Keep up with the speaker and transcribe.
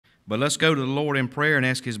But let's go to the Lord in prayer and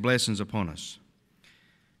ask His blessings upon us.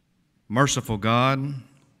 Merciful God,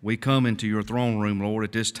 we come into your throne room, Lord,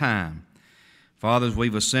 at this time. Father, as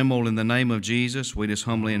we've assembled in the name of Jesus, we just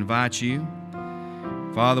humbly invite you.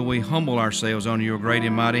 Father, we humble ourselves under your great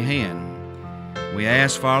and mighty hand. We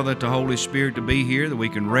ask, Father, that the Holy Spirit to be here, that we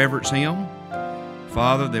can reverence Him.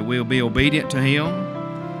 Father, that we'll be obedient to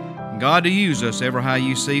Him. God, to use us ever how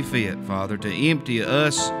you see fit, Father, to empty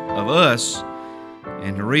us of us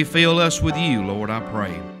and to refill us with you, Lord, I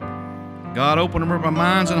pray. God, open up our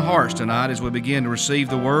minds and hearts tonight as we begin to receive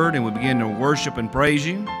the word and we begin to worship and praise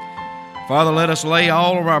you. Father, let us lay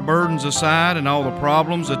all of our burdens aside and all the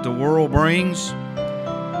problems that the world brings.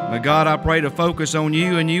 But God, I pray to focus on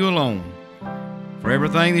you and you alone. For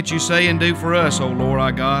everything that you say and do for us, O Lord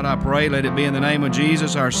our God, I pray, let it be in the name of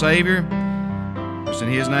Jesus, our Savior. It's in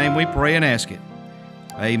His name we pray and ask it.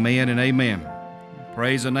 Amen and amen.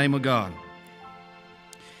 Praise the name of God.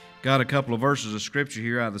 Got a couple of verses of Scripture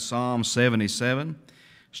here out of Psalm 77.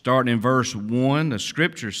 Starting in verse 1, the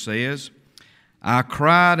Scripture says, I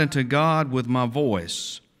cried unto God with my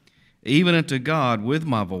voice, even unto God with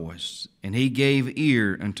my voice, and He gave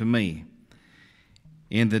ear unto me.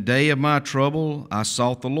 In the day of my trouble I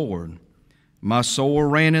sought the Lord. My soul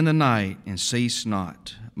ran in the night and ceased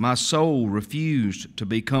not. My soul refused to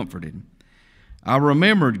be comforted. I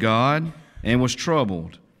remembered God and was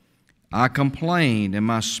troubled. I complained, and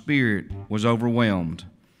my spirit was overwhelmed.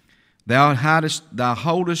 Thou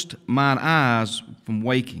holdest mine eyes from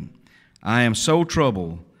waking. I am so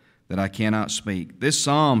troubled that I cannot speak. This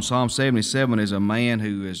Psalm 77, is a man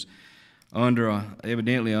who is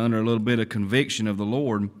evidently under a little bit of conviction of the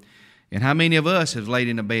Lord. And how many of us have laid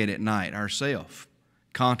in the bed at night ourselves,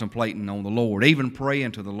 contemplating on the Lord, even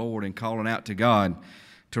praying to the Lord and calling out to God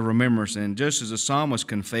to remember us? And just as the psalmist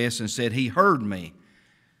confessed and said, He heard me,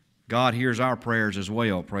 God hears our prayers as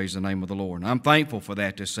well. Praise the name of the Lord. And I'm thankful for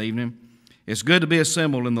that this evening. It's good to be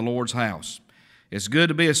assembled in the Lord's house. It's good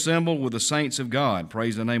to be assembled with the saints of God.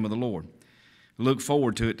 Praise the name of the Lord. Look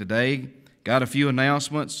forward to it today. Got a few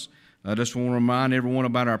announcements. I just want to remind everyone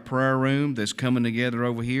about our prayer room that's coming together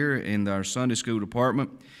over here in our Sunday school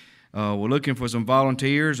department. We're looking for some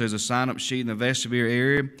volunteers. There's a sign-up sheet in the vestibule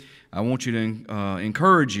area. I want you to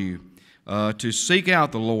encourage you to seek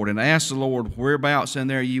out the Lord and ask the Lord whereabouts in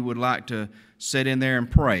there you would like to sit in there and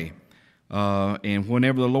pray. And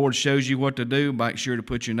whenever the Lord shows you what to do, make sure to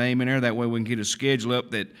put your name in there. That way we can get a schedule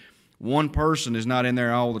up that one person is not in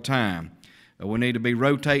there all the time. We need to be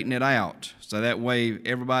rotating it out, so that way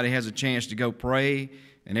everybody has a chance to go pray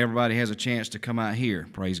and everybody has a chance to come out here.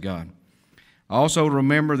 Praise God. Also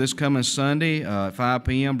remember this coming Sunday at 5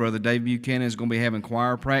 p.m., Brother Dave Buchanan is going to be having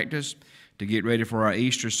choir practice to get ready for our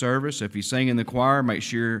Easter service. If you sing in the choir, make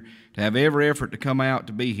sure to have every effort to come out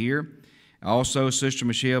to be here. Also, Sister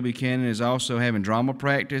Michelle Buchanan is also having drama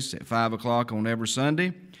practice at 5 o'clock on every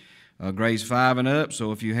Sunday. Grades 5 and up,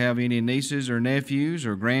 so if you have any nieces or nephews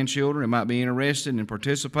or grandchildren that might be interested in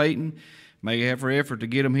participating, make every effort to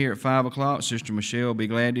get them here at 5 o'clock. Sister Michelle will be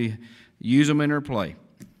glad to use them in her play.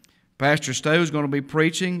 Pastor Stowe is going to be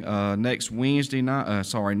preaching next Sunday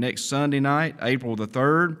night, April the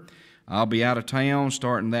 3rd. I'll be out of town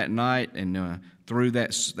starting that night and through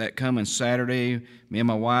that coming Saturday. Me and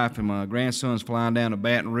my wife and my grandson's flying down to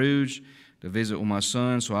Baton Rouge to visit with my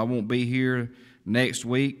son, so I won't be here next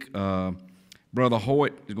week. Brother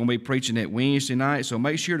Hoyt is going to be preaching that Wednesday night, so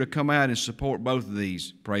make sure to come out and support both of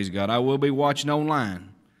these. Praise God. I will be watching online,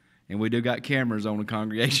 and we do got cameras on the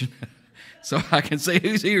congregation, so I can see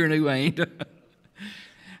who's here and who ain't.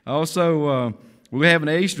 Also, we have an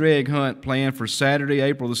Easter egg hunt planned for Saturday,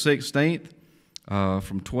 April the 16th,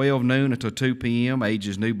 from 12 noon until 2 p.m.,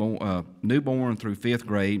 ages newborn through 5th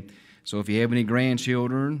grade. So if you have any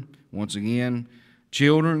grandchildren, once again,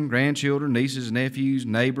 children, grandchildren, nieces, nephews,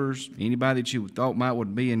 neighbors, anybody that you thought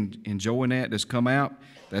would be enjoying that, just come out.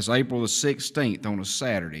 That's April the 16th on a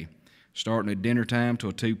Saturday, starting at dinner time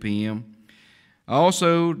till 2 p.m.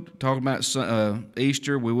 Also, talking about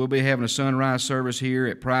Easter, we will be having a sunrise service here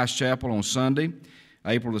at Price Chapel on Sunday,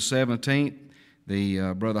 April the 17th.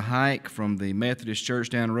 The Brother Hike from the Methodist Church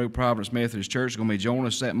down the road, Providence Methodist Church, is going to be joining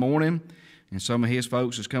us that morning, and some of his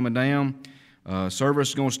folks is coming down. Service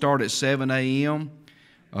is going to start at 7 a.m.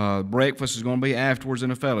 Breakfast is going to be afterwards in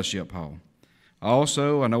the fellowship hall.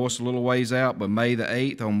 Also, I know it's a little ways out, but May the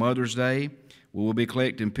 8th on Mother's Day, we will be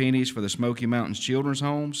collecting pennies for the Smoky Mountains Children's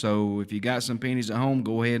Home. So if you got some pennies at home,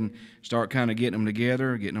 go ahead and start kind of getting them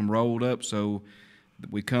together, getting them rolled up. So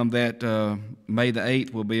we come that May the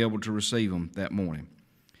 8th, we'll be able to receive them that morning.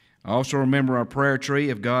 Also remember our prayer tree.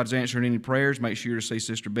 If God's answering any prayers, make sure to see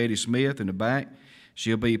Sister Betty Smith in the back.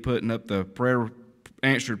 She'll be putting up the prayer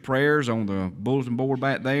answered prayers on the bulletin board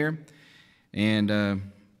back there. And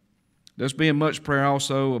there's been much prayer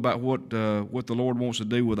also about what the Lord wants to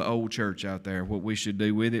do with the old church out there, what we should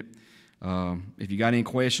do with it. If you got any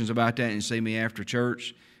questions about that and see me after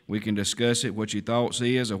church, we can discuss it, what your thoughts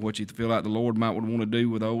is, or what you feel like the Lord might want to do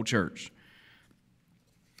with the old church.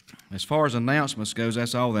 As far as announcements goes,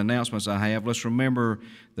 that's all the announcements I have. Let's remember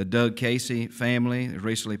the Doug Casey family that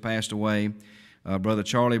recently passed away. Brother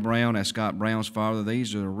Charlie Brown, that's Scott Brown's father.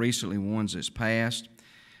 These are the recently ones that's passed.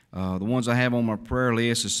 The ones I have on my prayer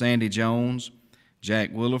list is Sandy Jones,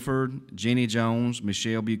 Jack Williford, Jenny Jones,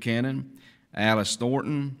 Michelle Buchanan, Alice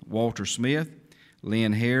Thornton, Walter Smith,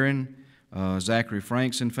 Lynn Herron, Zachary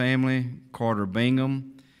Frankson family, Carter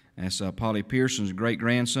Bingham, that's Polly Pearson's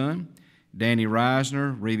great-grandson, Danny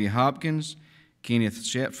Reisner, Reevy Hopkins, Kenneth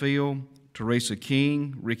Sheffield, Teresa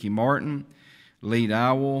King, Ricky Martin, Lee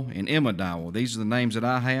Dowell, and Emma Dowell. These are the names that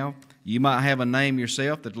I have. You might have a name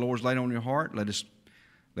yourself that the Lord's laid on your heart.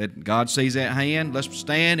 Let God sees that hand. Let's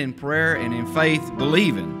stand in prayer and in faith,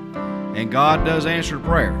 believing. And God does answer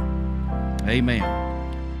prayer.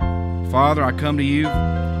 Amen. Father, I come to you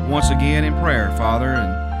once again in prayer, Father, and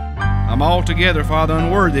I'm altogether, Father,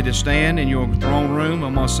 unworthy to stand in your throne room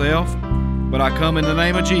of myself, but I come in the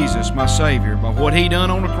name of Jesus, my Savior, by what He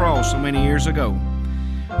done on the cross so many years ago.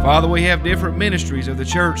 Father, we have different ministries of the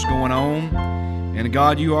church going on, and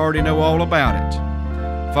God, you already know all about it.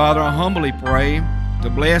 Father, I humbly pray to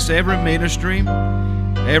bless every ministry,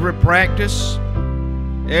 every practice,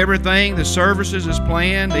 everything, the services is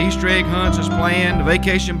planned, the Easter egg hunts is planned, the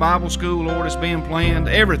vacation Bible school, Lord, is being planned,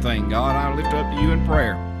 everything, God, I lift up to you in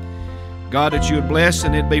prayer. God, that you would bless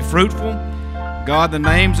and it'd be fruitful. God, the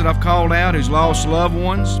names that I've called out, who's lost loved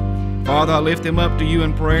ones, Father, I lift them up to you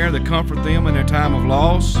in prayer to comfort them in their time of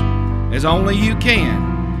loss, as only you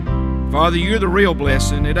can. Father, you're the real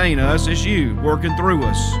blessing. It ain't us, it's you working through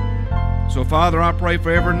us. So, Father, I pray for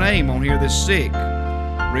every name on here that's sick,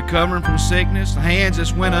 recovering from sickness, the hands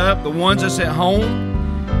that's went up, the ones that's at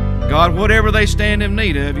home. God, whatever they stand in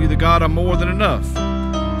need of, you the God of more than enough.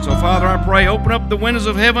 So, Father, I pray, open up the windows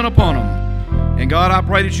of heaven upon them. And, God, I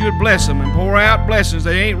pray that you would bless them and pour out blessings.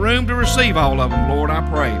 There ain't room to receive all of them, Lord, I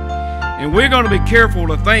pray. And we're going to be careful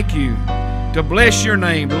to thank you, to bless your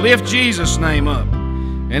name, to lift Jesus' name up,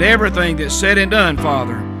 and everything that's said and done,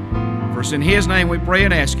 Father. For it's in His name we pray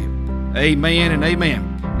and ask it. Amen and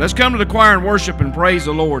amen. Let's come to the choir and worship and praise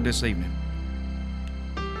the Lord this evening.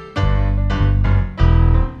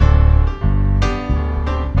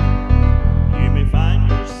 You may find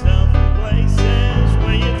yourself in places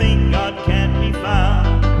where you think God can't be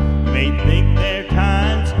found. You may think there are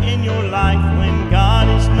times in your life when God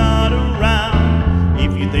is not around.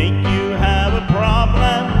 If you think you have a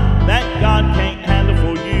problem that God can't handle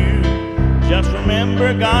for you, just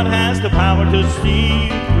remember God has the power to see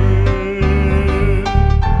you through.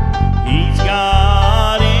 He's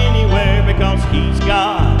God anywhere because He's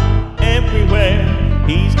God everywhere.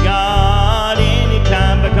 He's God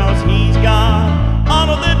anytime because He's God all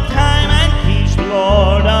of the time. And He's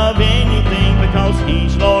Lord of anything because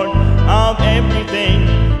He's Lord of everything.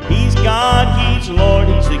 He's God, He's Lord,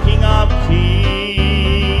 He's the King of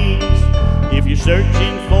Kings. If you're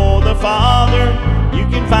searching for the Father, you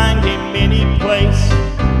can find Him any place.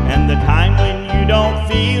 And the time when you don't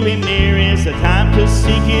feel Him near is the time to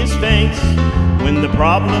seek His face. When the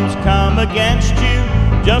problems come against you,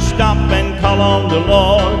 just stop and call on the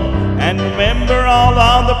Lord. And remember all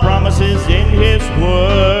of the promises in His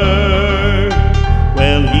Word.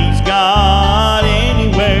 Well, He's God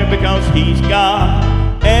anywhere because He's God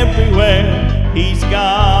everywhere. He's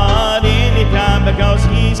God anytime because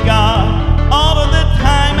He's God all of the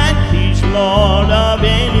time. And He's Lord of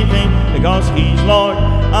anything because He's Lord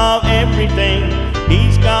of everything.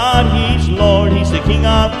 He's God, He's Lord, He's the King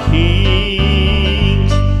of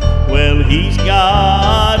Kings. Well, He's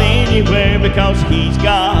God anywhere because He's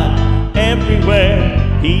God everywhere.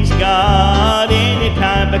 He's God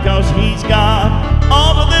anytime because He's God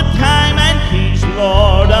all of the time. And He's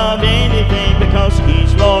Lord of anything because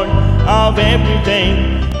He's Lord of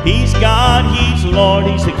everything. He's God, He's Lord,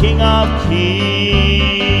 He's the King of Kings.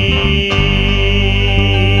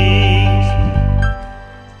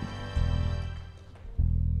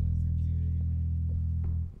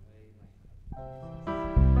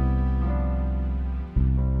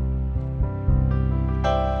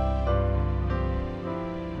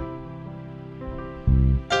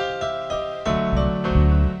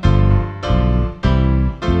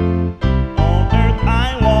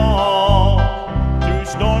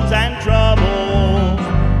 Storms and troubles,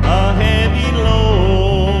 a heavy load.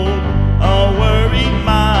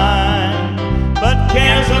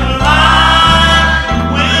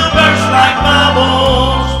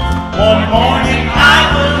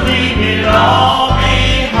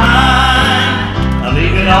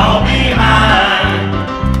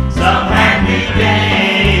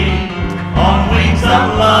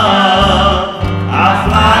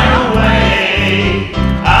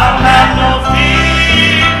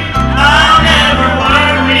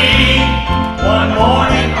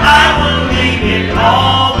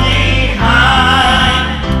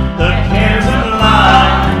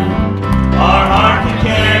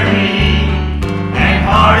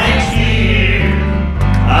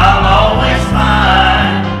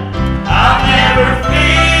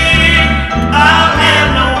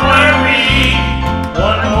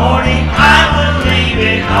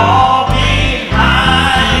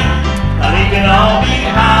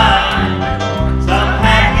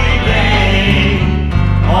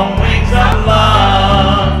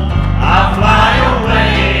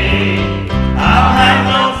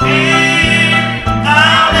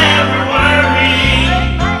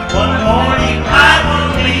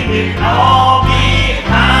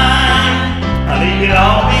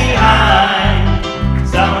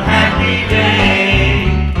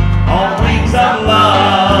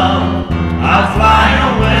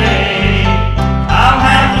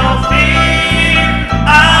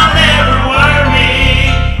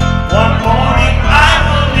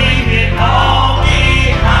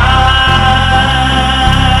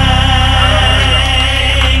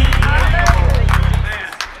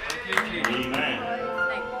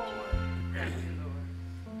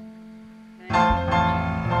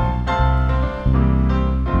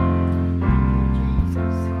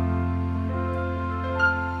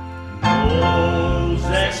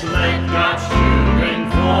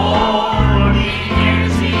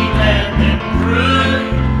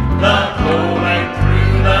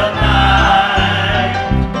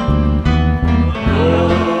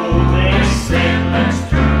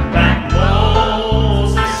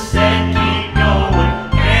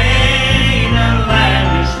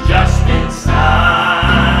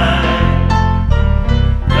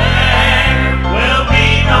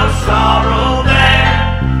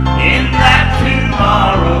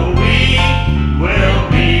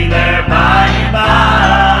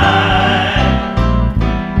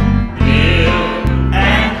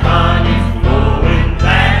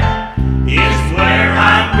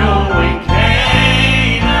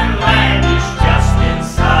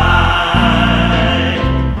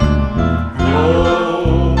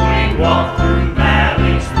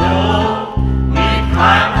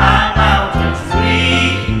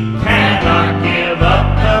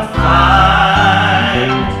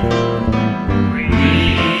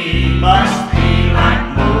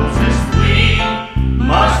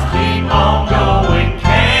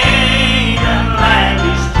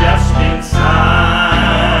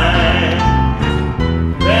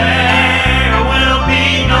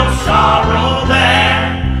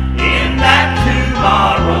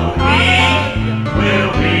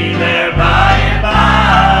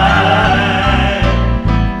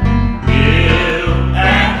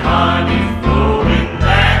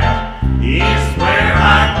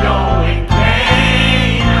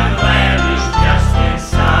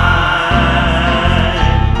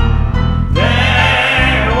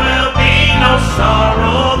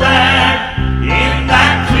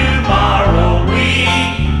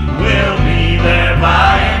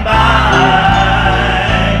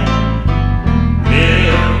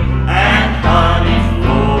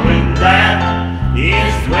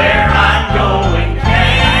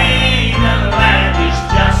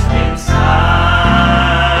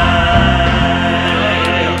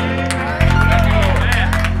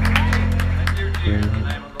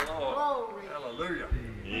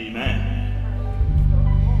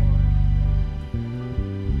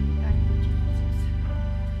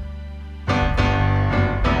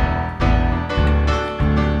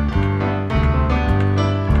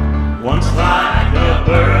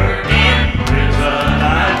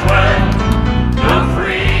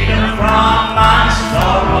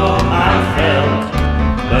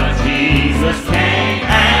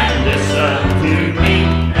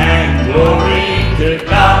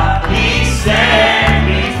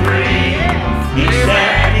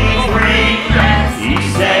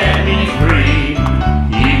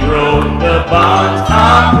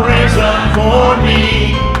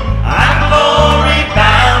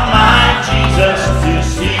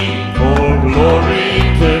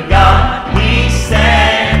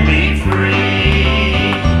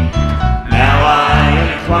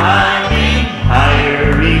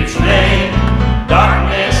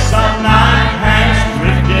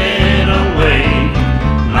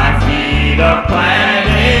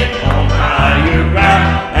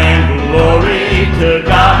 to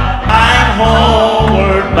God, I'm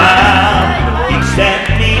homeward bound. He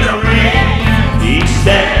set me free, He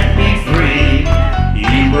set me free.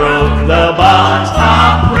 He broke the bonds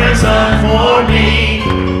of prison for me.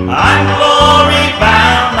 I'm glory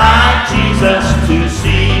bound like Jesus to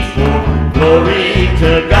see, for glory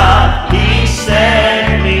to God, He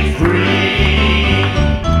set me free.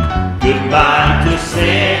 Goodbye to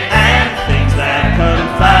sin and things that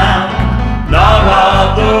confound. Not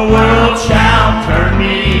all the world shall turn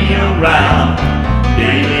me around.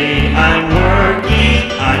 Daily I'm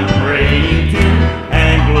working, I'm praying too,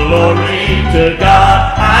 and glory to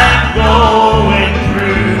God I'm going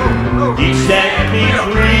through. He set me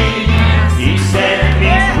free, He set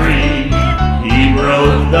me free. He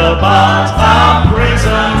broke the bonds of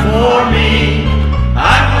prison for me.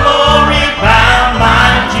 I'm glory bound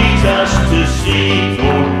like Jesus to see,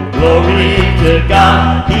 for glory to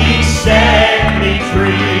God He set me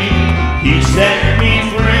free. He set me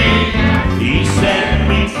free, He set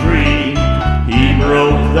me free. He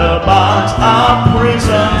broke the bonds of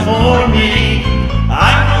prison for me.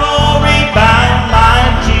 I'm glory bound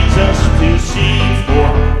like Jesus to see, for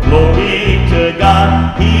glory to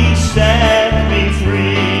God He set me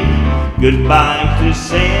free. Goodbye to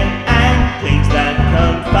sin and things that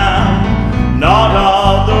confound. Not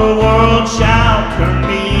all the world shall turn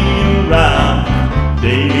me around.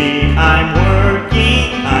 Daily I'm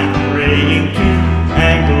working, I'm praying too,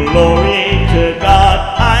 and glory to God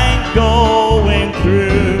I'm going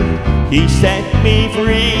through. He set me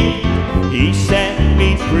free, He set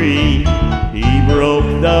me free. He broke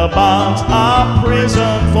the bonds of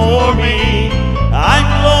prison for me. I'm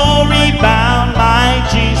glory bound like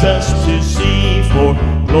Jesus to see, for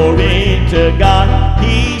glory to God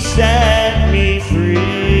He set me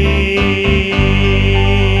free.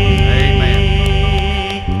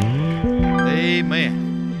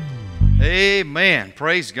 Amen. Amen.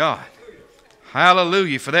 Praise God.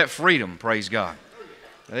 Hallelujah for that freedom. Praise God.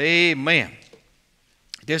 Amen.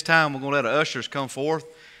 At this time, we're going to let the ushers come forth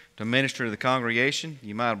to minister to the congregation.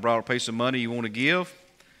 You might have brought a piece of money you want to give.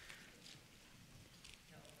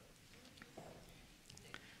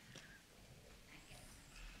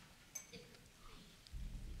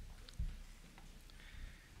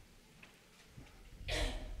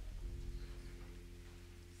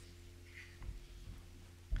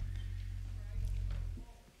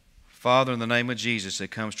 Father, in the name of Jesus, it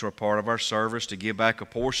comes to a part of our service to give back a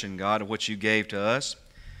portion, God, of what you gave to us.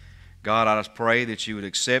 God, I just pray that you would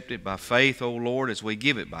accept it by faith, O Lord, as we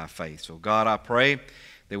give it by faith. So, God, I pray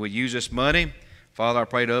that we use this money. Father, I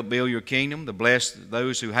pray to upbuild your kingdom, to bless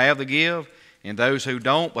those who have to give and those who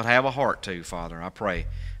don't but have a heart to, Father. I pray.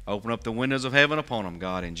 Open up the windows of heaven upon them,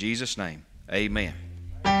 God, in Jesus' name. Amen.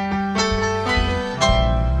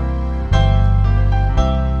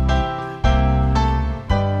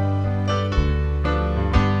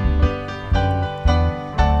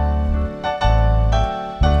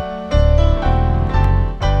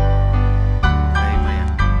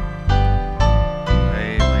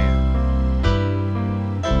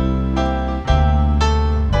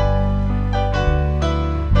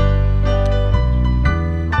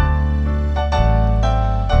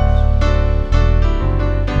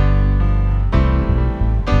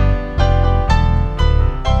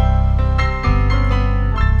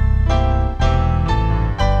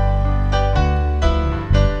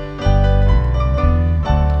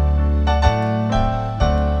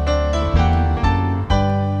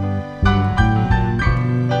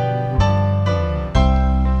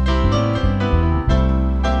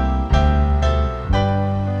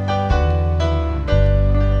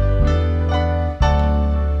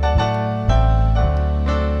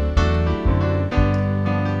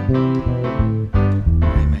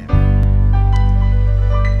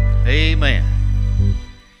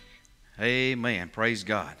 Amen. Praise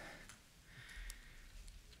God.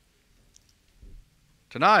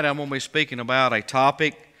 Tonight I'm going to be speaking about a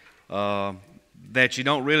topic that you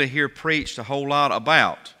don't really hear preached a whole lot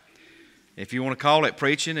about. If you want to call it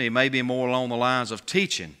preaching, it may be more along the lines of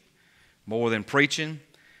teaching more than preaching.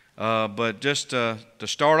 But just to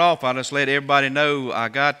start off, I'll just let everybody know I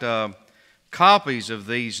got copies of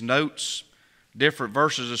these notes, different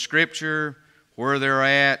verses of Scripture, where they're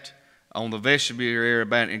at, on the vestibule area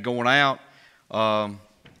about and going out. The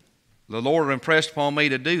Lord impressed upon me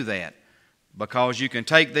to do that because you can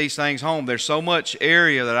take these things home. There's so much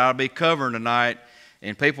area that I'll be covering tonight,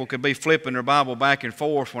 and people could be flipping their Bible back and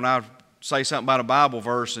forth when I say something about a Bible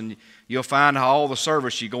verse, and you'll find all the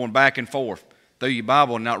service you're going back and forth through your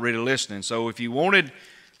Bible and not really listening. So if you wanted,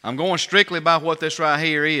 I'm going strictly by what this right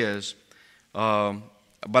here is,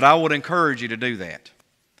 but I would encourage you to do that.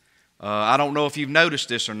 I don't know if you've noticed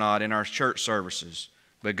this or not in our church services,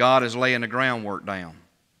 but God is laying the groundwork down.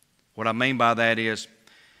 What I mean by that is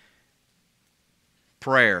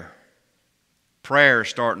prayer. Prayer is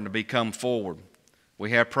starting to become forward. We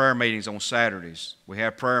have prayer meetings on Saturdays. We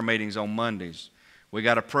have prayer meetings on Mondays. We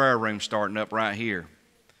got a prayer room starting up right here.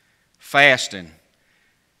 Fasting.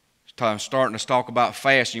 I'm starting to talk about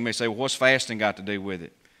fasting. You may say, well, what's fasting got to do with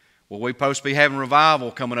it? Well, we're supposed to be having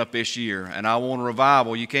revival coming up this year, and I want a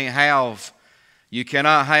revival. You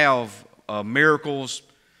cannot have miracles,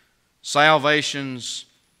 salvations,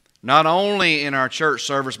 not only in our church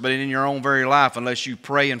service, but in your own very life unless you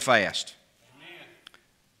pray and fast. Amen.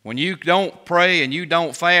 When you don't pray and you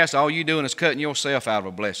don't fast, all you're doing is cutting yourself out of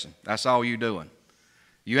a blessing. That's all you're doing.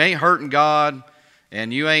 You ain't hurting God,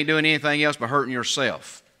 and you ain't doing anything else but hurting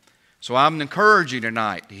yourself. So I'm encouraging you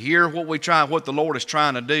tonight to hear what the Lord is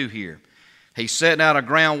trying to do here. He's setting out a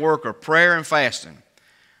groundwork of prayer and fasting.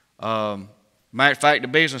 Matter of fact, the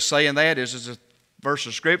business saying that is a verse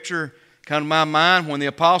of Scripture come to my mind when the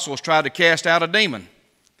apostles tried to cast out a demon.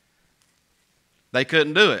 They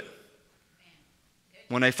couldn't do it.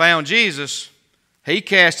 When they found Jesus, He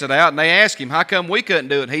cast it out, and they asked Him, how come we couldn't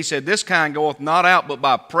do it? He said, this kind goeth not out but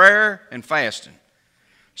by prayer and fasting.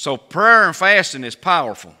 So prayer and fasting is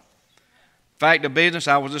powerful. In fact, the business,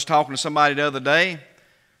 I was just talking to somebody the other day,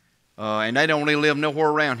 and they don't really live nowhere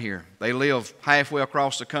around here. They live halfway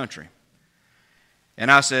across the country.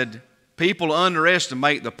 And I said, people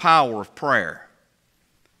underestimate the power of prayer.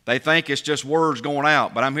 They think it's just words going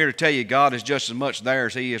out, but I'm here to tell you God is just as much there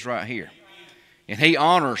as He is right here. And He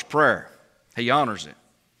honors prayer. He honors it,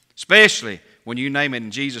 especially when you name it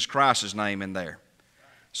in Jesus Christ's name in there.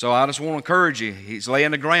 So I just want to encourage you. He's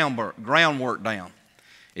laying the groundwork down.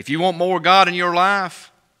 If you want more God in your life,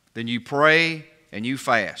 then you pray and you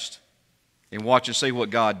fast and watch and see what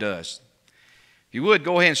God does. If you would,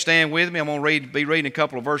 go ahead and stand with me. I'm going to be reading a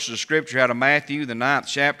couple of verses of Scripture out of Matthew, the 9th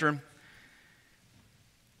chapter.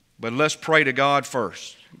 But let's pray to God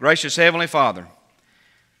first. Gracious Heavenly Father,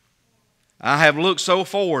 I have looked so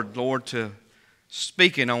forward, Lord, to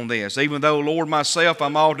speaking on this. Even though, Lord, myself,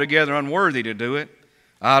 I'm altogether unworthy to do it.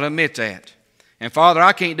 I'd admit that. And, Father,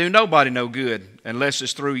 I can't do nobody no good unless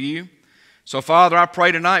it's through You. So, Father, I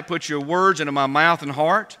pray tonight, put Your words into my mouth and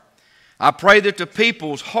heart. I pray that the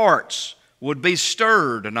people's hearts would be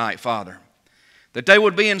stirred tonight, Father. That they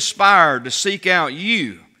would be inspired to seek out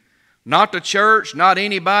You. Not the church, not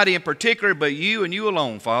anybody in particular, but You and You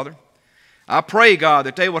alone, Father. I pray, God,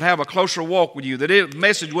 that they would have a closer walk with You, that the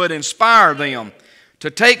message would inspire them to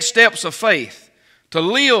take steps of faith, to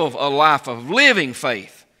live a life of living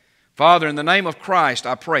faith. Father, in the name of Christ,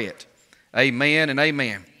 I pray it. Amen and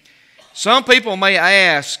amen. Some people may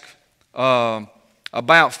ask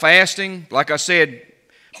about fasting. Like I said,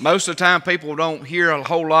 most of the time people don't hear a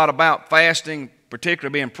whole lot about fasting,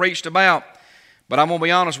 particularly being preached about. But I'm going to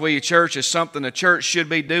be honest with you, church, it's something the church should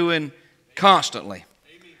be doing constantly,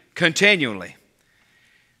 continually.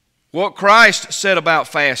 What Christ said about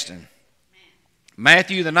fasting.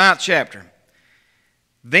 Matthew, the 9th chapter.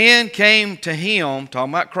 Then came to Him,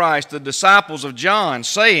 talking about Christ, the disciples of John,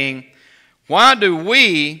 saying, why do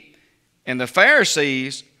we and the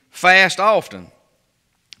Pharisees fast often,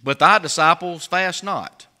 but thy disciples fast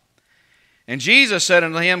not? And Jesus said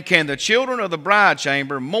unto him, can the children of the bride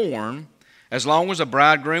chamber mourn as long as the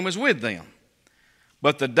bridegroom is with them?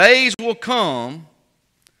 But the days will come,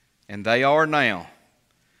 and they are now,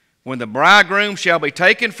 when the bridegroom shall be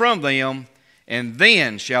taken from them, and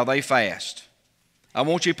then shall they fast. I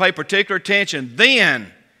want you to pay particular attention.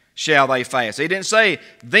 Then shall they fast. He didn't say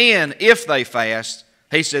then if they fast.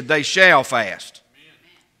 He said they shall fast.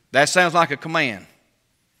 Amen. That sounds like a command.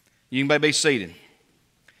 You may be seated.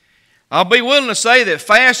 I'll be willing to say that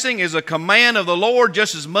fasting is a command of the Lord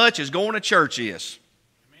just as much as going to church is.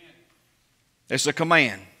 Amen. It's a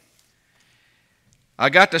command. I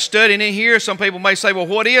got to studying in here. Some people may say, well,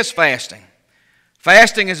 what is fasting?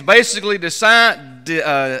 Fasting is basically defined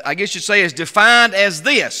as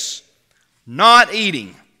this: not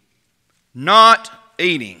eating. Not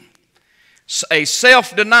eating. A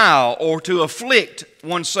self-denial, or to afflict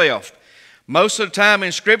oneself. Most of the time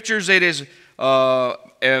in Scriptures it is at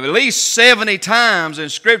least 70 times in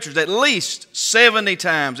Scriptures, at least 70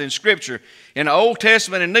 times in Scripture, in the Old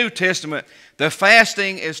Testament and New Testament, the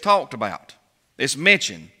fasting is talked about. It's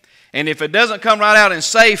mentioned. And if it doesn't come right out and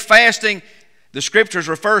say fasting, the Scriptures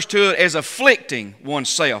refers to it as afflicting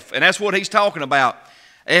oneself. And that's what he's talking about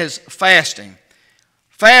as fasting.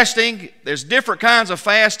 Fasting, there's different kinds of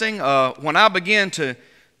fasting. When I began to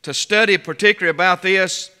study particularly about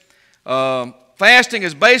this, Fasting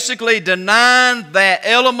is basically denying that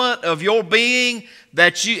element of your being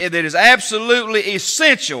that is absolutely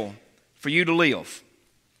essential for you to live.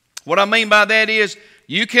 What I mean by that is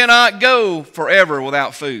you cannot go forever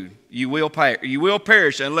without food. You will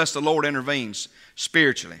perish unless the Lord intervenes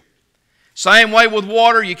spiritually. Same way with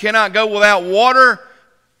water. You cannot go without water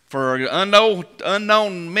for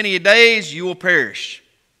unknown many days. You will perish.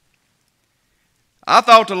 I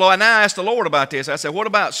thought the Lord, and I asked the Lord about this. I said, what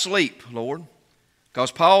about sleep, Lord? Because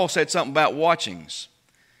Paul said something about watchings.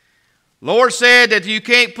 Lord said that you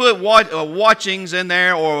can't put watchings in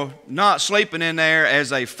there or not sleeping in there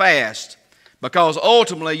as a fast, because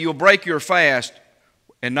ultimately you'll break your fast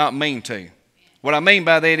and not mean to. What I mean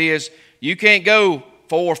by that is you can't go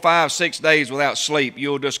 4, 5, 6 days without sleep.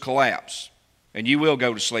 You'll just collapse and you will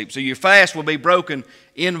go to sleep. So your fast will be broken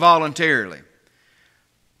involuntarily.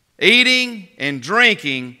 Eating and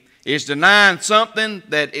drinking is denying something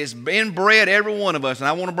that is inbred every one of us. And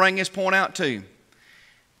I want to bring this point out too.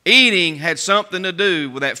 Eating had something to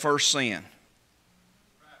do with that first sin.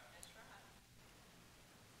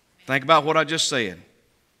 Think about what I just said.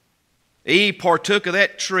 Eve partook of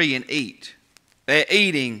that tree and ate. That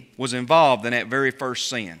eating was involved in that very first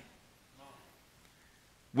sin.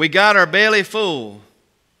 We got our belly full.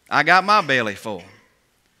 I got my belly full.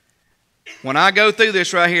 When I go through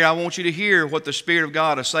this right here, I want you to hear what the Spirit of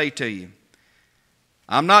God will say to you.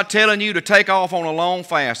 I'm not telling you to take off on a long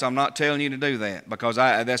fast. I'm not telling you to do that because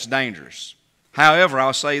that's dangerous. However,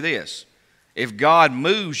 I'll say this. If God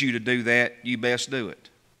moves you to do that, you best do it.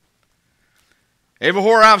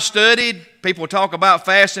 Everywhere I've studied, people talk about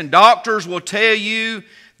fasting. Doctors will tell you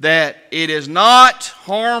that it is not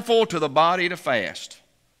harmful to the body to fast.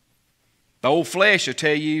 The old flesh will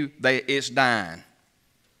tell you that it's dying.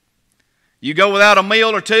 You go without a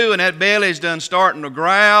meal or two and that belly's done starting to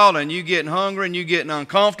growl and you getting hungry and you getting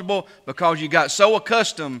uncomfortable because you got so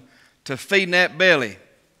accustomed to feeding that belly.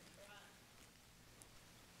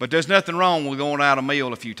 But there's nothing wrong with going out a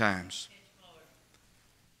meal a few times.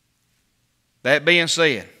 That being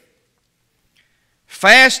said,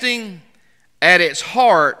 fasting at its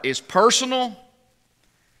heart is personal,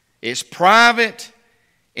 it's private,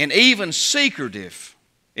 and even secretive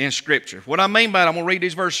in Scripture. What I mean by it, I'm going to read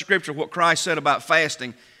these verses of Scripture, what Christ said about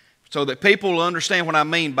fasting, so that people will understand what I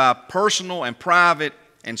mean by personal and private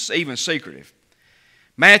and even secretive.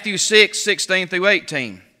 Matthew 6, 16 through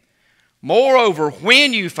 18. Moreover,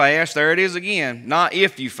 when you fast, there it is again, not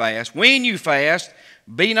if you fast, when you fast,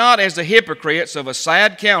 be not as the hypocrites of a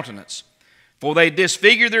sad countenance, for they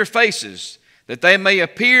disfigure their faces, that they may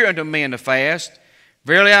appear unto men to fast.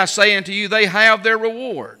 Verily I say unto you, they have their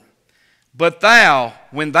reward. But thou,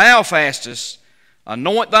 when thou fastest,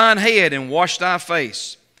 anoint thine head and wash thy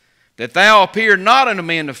face, that thou appear not unto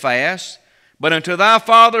men to fast, but unto thy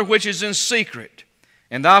Father which is in secret.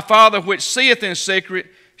 And thy Father which seeth in secret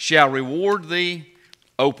shall reward thee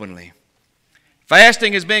openly.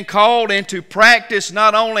 Fasting has been called into practice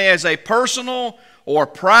not only as a personal or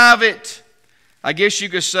private, I guess you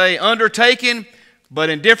could say, undertaking, but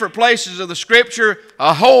in different places of the Scripture,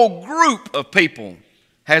 a whole group of people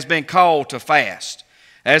has been called to fast.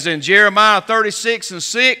 As in Jeremiah 36 and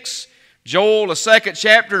 6, Joel, the 2nd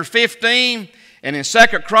chapter, 15, and in 2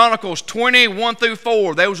 Chronicles 20, 1 through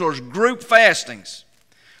 4, those are group fastings.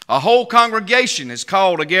 A whole congregation is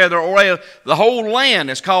called together, or the whole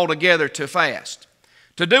land is called together to fast.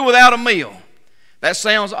 To do without a meal. That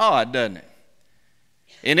sounds odd, doesn't it?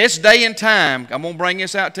 In this day and time, I'm going to bring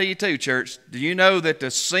this out to you too, church. Do you know that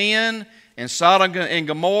the sin in Sodom and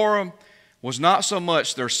Gomorrah was not so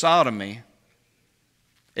much their sodomy,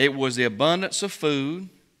 it was the abundance of food,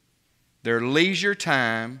 their leisure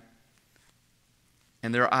time,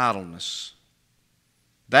 and their idleness.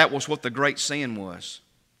 That was what the great sin was.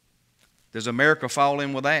 Does America fall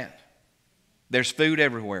in with that? There's food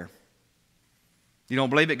everywhere. You don't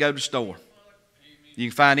believe it? Go to the store. You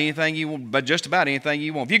can find anything you want, but just about anything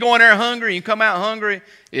you want. If you go in there hungry and you come out hungry,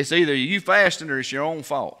 it's either you fasting or it's your own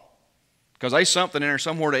fault. Because there's something in there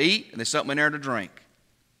somewhere to eat and there's something in there to drink.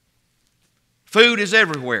 Food is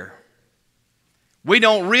everywhere. We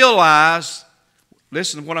don't realize,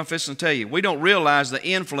 listen to what I'm fixing to tell you, we don't realize the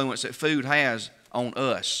influence that food has on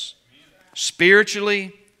us,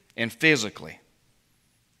 spiritually and physically.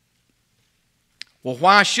 Well,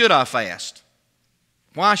 why should I fast?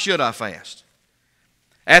 Why should I fast?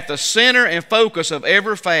 At the center and focus of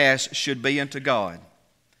every fast should be unto God.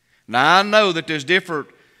 Now, I know that there's different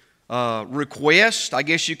requests, I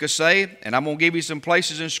guess you could say, and I'm going to give you some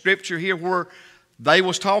places in Scripture here where they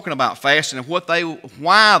was talking about fasting and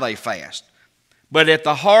why they fast. But at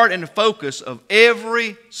the heart and the focus of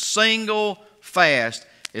every single fast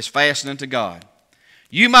is fasting unto God.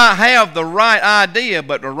 You might have the right idea,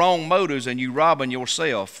 but the wrong motives, and you robbing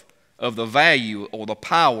yourself of the value or the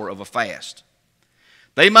power of a fast.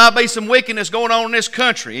 There might be some wickedness going on in this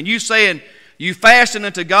country, and you saying, you fasting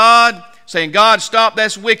unto God, saying, God, stop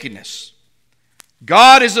that wickedness.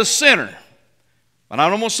 God is a sinner. But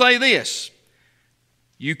I'm going to say this.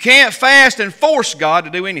 You can't fast and force God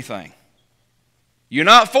to do anything. You're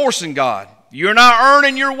not forcing God. You're not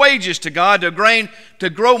earning your wages to God to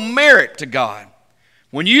grow merit to God.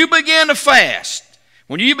 When you begin to fast,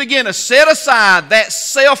 when you begin to set aside that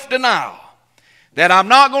self-denial, that I'm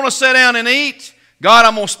not going to sit down and eat, God,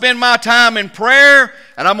 I'm going to spend my time in prayer,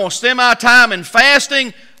 and I'm going to spend my time in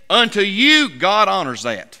fasting unto you, God honors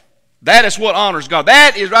that. That is what honors God.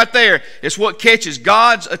 That is right there. It's what catches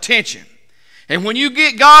God's attention. And when you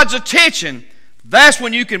get God's attention, that's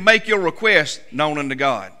when you can make your request known unto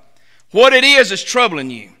God. What it is that's troubling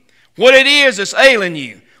you. What it is that's ailing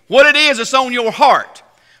you. What it is that's on your heart.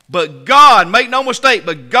 But God, make no mistake,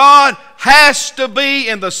 but God has to be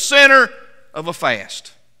in the center of a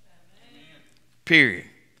fast. Period.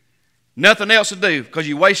 Nothing else to do because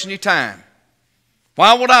you're wasting your time.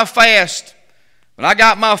 Why would I fast when I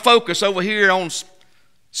got my focus over here on,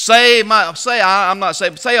 say my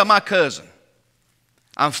cousin.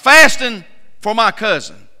 I'm fasting for my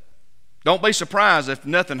cousin. Don't be surprised if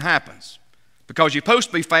nothing happens because you're supposed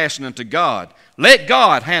to be fasting unto God. Let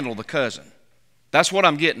God handle the cousin. That's what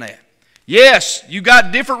I'm getting at. Yes, you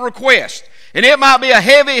got different requests, and it might be a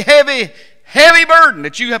heavy burden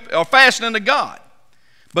that you are fasting unto God.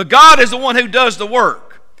 But God is the one who does the work.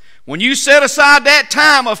 When you set aside that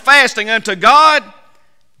time of fasting unto God,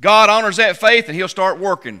 God honors that faith and He'll start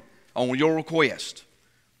working on your request.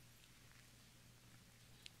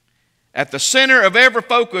 At the center of every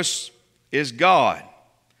focus is God.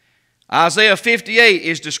 Isaiah 58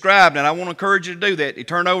 is described, and I want to encourage you to do that. You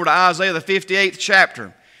turn over to Isaiah the 58th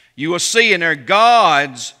chapter. You will see in there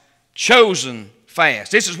God's chosen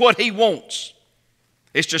fast. This is what He wants.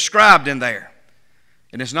 It's described in there.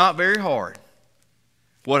 And it's not very hard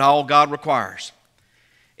what all God requires.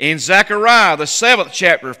 In Zechariah, the 7th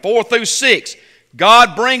chapter, 4 through 6,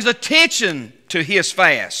 God brings attention to His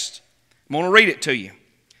fast. I'm going to read it to you.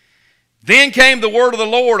 Then came the word of the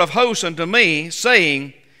Lord of hosts unto me,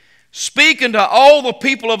 saying, Speak unto all the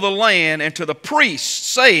people of the land and to the priests,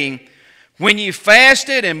 saying, When ye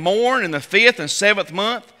fasted and mourned in the 5th and 7th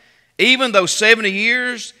month, even those 70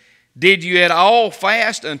 years, did you at all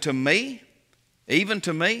fast unto me, even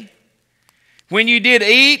to me? When you did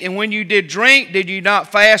eat and when you did drink, did you not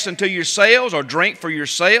fast unto yourselves or drink for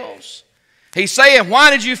yourselves? He's saying, why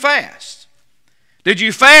did you fast? Did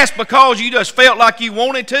you fast because you just felt like you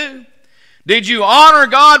wanted to? Did you honor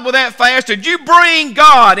God with that fast? Did you bring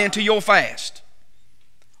God into your fast?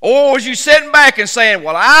 Or was you sitting back and saying,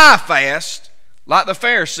 well, I fast like the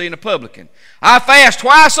Pharisee and the publican. I fast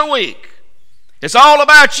twice a week. It's all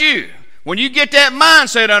about you. When you get that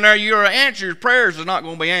mindset on there, your prayers are not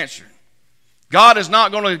going to be answered. God is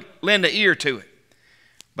not going to lend an ear to it.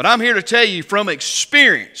 But I'm here to tell you from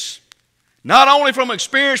experience, not only from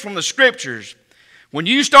experience from the Scriptures, when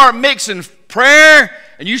you start mixing prayer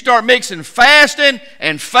and you start mixing fasting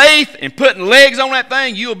and faith and putting legs on that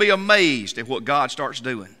thing, you'll be amazed at what God starts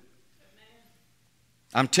doing.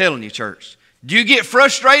 I'm telling you, church. Do you get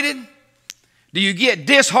frustrated? Do you get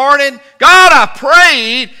disheartened? God, I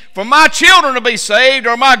prayed for my children to be saved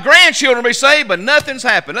or my grandchildren to be saved, but nothing's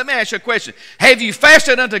happened. Let me ask you a question. Have you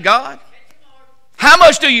fasted unto God? How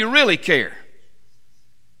much do you really care?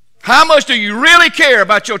 How much do you really care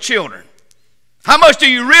about your children? How much do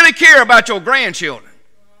you really care about your grandchildren?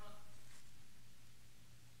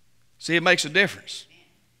 See, it makes a difference.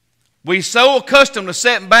 We're so accustomed to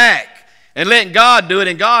sitting back and letting God do it,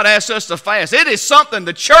 and God asks us to fast. It is something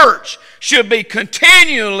the church should be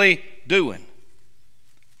continually doing.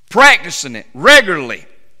 Practicing it regularly.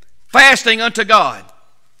 Fasting unto God.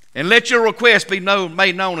 And let your request be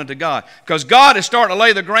made known unto God. Because God is starting to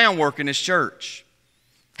lay the groundwork in His church.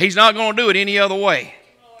 He's not going to do it any other way.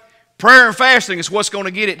 Prayer and fasting is what's going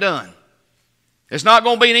to get it done. It's not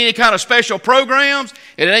going to be in any kind of special programs.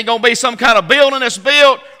 It ain't going to be some kind of building that's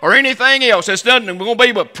built or anything else. It's nothing going to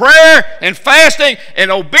be but prayer and fasting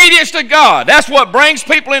and obedience to God. That's what brings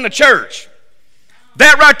people into church.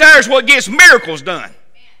 That right there is what gets miracles done.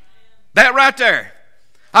 That right there.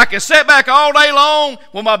 I can sit back all day long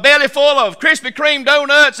with my belly full of Krispy Kreme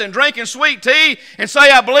donuts and drinking sweet tea and say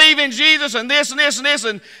I believe in Jesus and this and this and this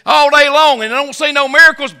and all day long and I don't see no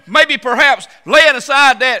miracles. Maybe perhaps laying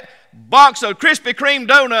aside that box of Krispy Kreme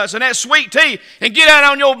donuts and that sweet tea and get out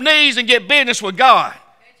on your knees and get business with God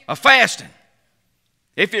of fasting.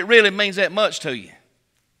 If it really means that much to you.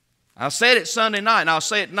 I said it Sunday night, and I'll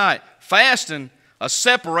say it tonight. Fasting will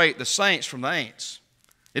separate the saints from the ants.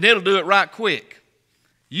 And it'll do it right quick.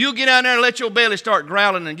 You get out there and let your belly start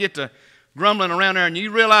growling and get to grumbling around there, and you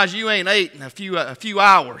realize you ain't ate in a few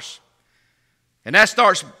hours. And that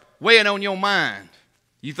starts weighing on your mind.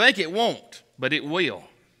 You think it won't, but it will.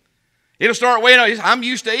 It'll start weighing on you. I'm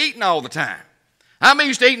used to eating all the time. I'm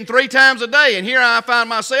used to eating 3 times a day, and here I find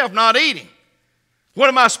myself not eating. What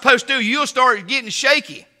am I supposed to do? You'll start getting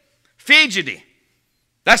shaky, fidgety.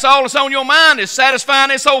 That's all that's on your mind is satisfying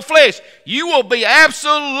this whole flesh. You will be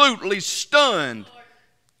absolutely stunned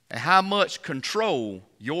at how much control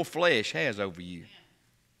your flesh has over you.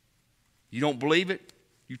 You don't believe it?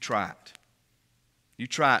 You try it. You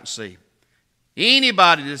try it and see.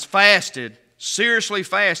 Anybody that's fasted, seriously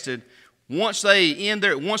fasted, once they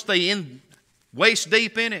waist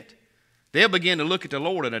deep in it, they'll begin to look at the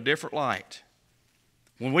Lord in a different light.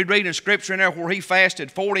 When we read in Scripture in there where he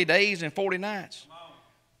fasted 40 days and 40 nights,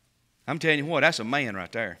 I'm telling you what, that's a man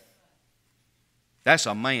right there. That's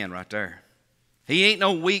a man right there. He ain't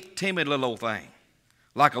no weak, timid little old thing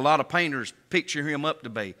like a lot of painters picture him up to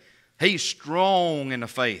be. He's strong in the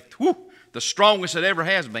faith. Whew, the strongest that ever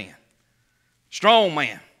has been. Strong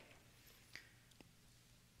man.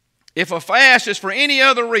 If a fast is for any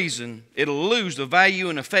other reason, it'll lose the value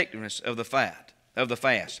and effectiveness of the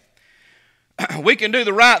fast. We can do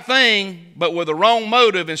the right thing, but with the wrong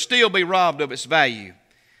motive and still be robbed of its value.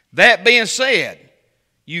 That being said,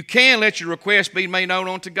 you can let your request be made known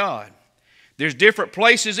unto God. There's different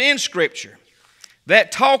places in Scripture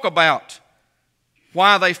that talk about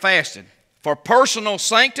why they fasted. For personal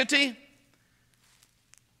sanctity,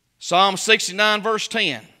 Psalm 69 verse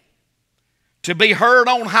 10. To be heard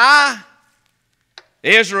on high,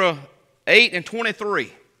 Ezra 8 and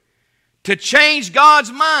 23. To change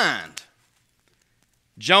God's mind,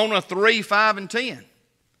 Jonah 3, 5 and 10.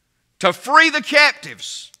 To free the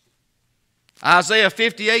captives, Isaiah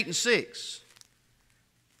 58 and 6.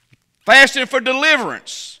 Fasting for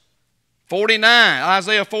deliverance, 49,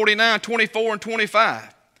 Isaiah 49, 24 and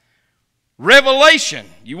 25. Revelation,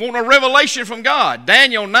 you want a revelation from God,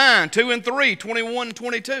 Daniel 9, 2 and 3, 21 and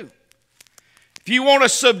 22. If you want to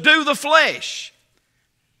subdue the flesh,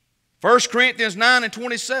 1 Corinthians 9 and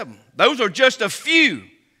 27. Those are just a few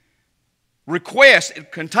requests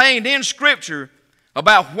contained in Scripture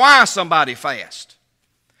about why somebody fasts.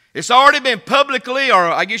 It's already been publicly,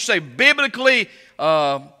 or I guess you say biblically,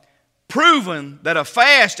 proven that a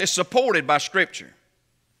fast is supported by Scripture.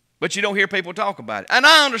 But you don't hear people talk about it. And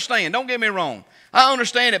I understand, don't get me wrong. I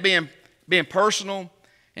understand it being personal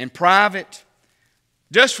and private.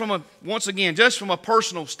 Once again, just from a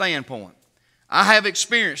personal standpoint, I have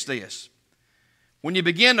experienced this. When you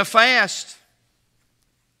begin to fast,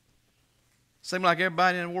 it seems like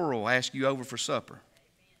everybody in the world will ask you over for supper.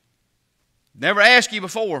 Never asked you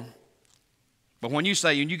before, but when you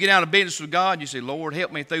get out of business with God, you say, Lord,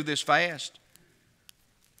 help me through this fast.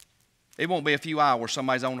 It won't be a few hours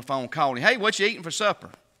somebody's on the phone calling, hey, what you eating for supper?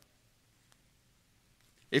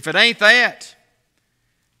 If it ain't that,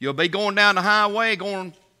 you'll be going down the highway,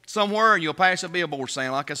 going somewhere, and you'll pass a billboard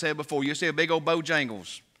saying, like I said before, you'll see a big old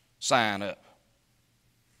Bojangles sign up.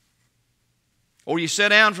 Or you sit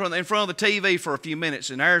down in front of the TV for a few minutes,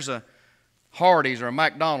 and there's a Hardee's or a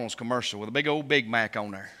McDonald's commercial with a big old Big Mac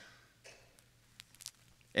on there.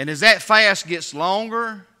 And as that fast gets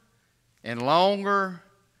longer and longer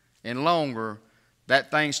and longer,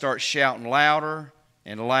 that thing starts shouting louder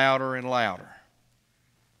and louder and louder.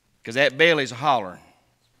 Because that belly's hollering.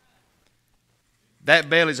 That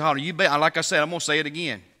belly's hollering. Like I said, I'm going to say it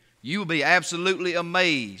again. You will be absolutely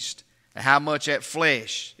amazed at how much that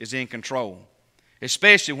flesh is in control.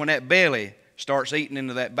 Especially when that belly starts eating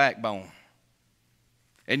into that backbone.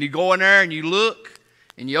 And you go in there and you look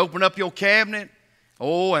and you open up your cabinet.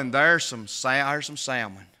 Oh, and there's some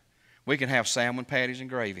salmon. We can have salmon patties and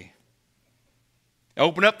gravy.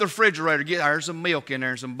 Open up the refrigerator. There's some milk in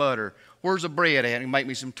there and some butter. Where's the bread at? And make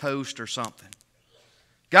me some toast or something.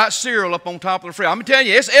 Got cereal up on top of the refrigerator. I'm telling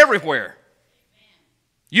you, it's everywhere.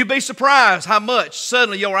 You'd be surprised how much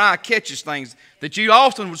suddenly your eye catches things that you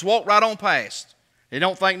often was walk right on past. You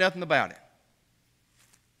don't think nothing about it.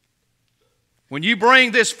 When you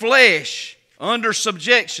bring this flesh under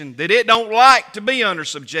subjection, that it don't like to be under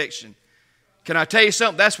subjection, can I tell you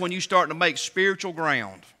something? That's when you're starting to make spiritual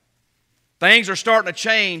ground. Things are starting to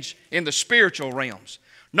change in the spiritual realms.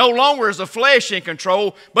 No longer is the flesh in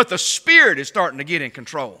control, but the Spirit is starting to get in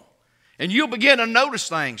control. And you'll begin to notice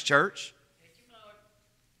things, church.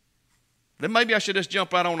 Then maybe I should just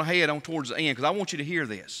jump right on ahead towards the end, because I want you to hear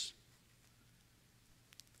this.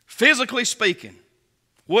 Physically speaking,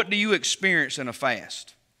 what do you experience in a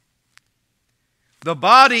fast? the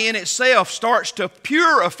body in itself starts to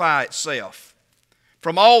purify itself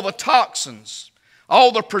from all the toxins,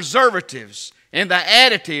 all the preservatives, and the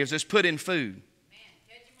additives that's put in food.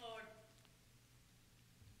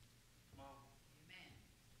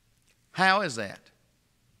 How is that?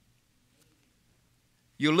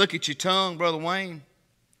 You look at your tongue, Brother Wayne,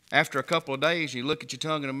 after a couple of days, you look at your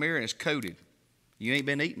tongue in the mirror and it's coated. You ain't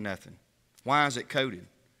been eating nothing. Why is it coated?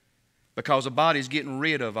 Because the body's getting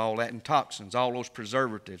rid of all that and toxins, all those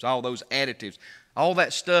preservatives, all those additives, all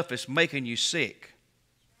that stuff that's making you sick.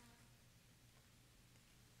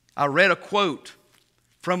 I read a quote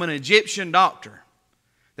from an Egyptian doctor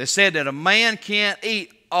that said that a man can't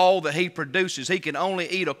eat all that he produces. He can only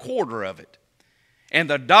eat a quarter of it. And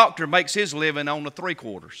the doctor makes his living on the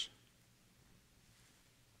 3/4.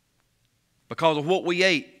 Because of what we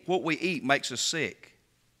eat makes us sick.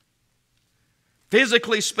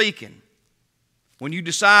 Physically speaking, when you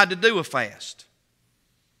decide to do a fast,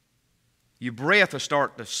 your breath will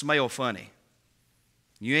start to smell funny.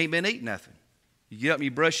 You ain't been eating nothing. You get up and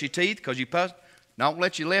you brush your teeth because you puss. Don't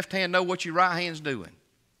let your left hand know what your right hand's doing.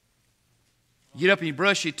 You get up and you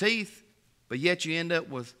brush your teeth, but yet you end up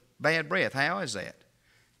with bad breath. How is that?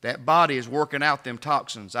 That body is working out them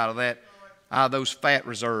toxins out of those fat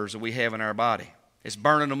reserves that we have in our body. It's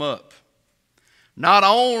burning them up. Not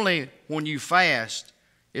only when you fast,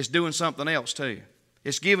 it's doing something else too.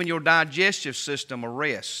 It's giving your digestive system a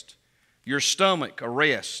rest, your stomach a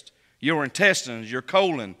rest, your intestines, your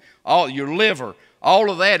colon, your liver, all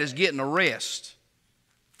of that is getting a rest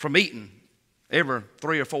from eating every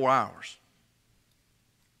 3 or 4 hours.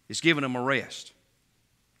 It's giving them a rest.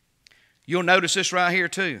 You'll notice this right here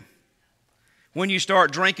too. When you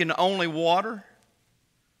start drinking only water,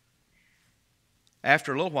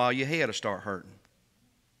 after a little while your head will start hurting.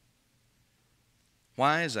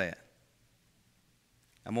 Why is that?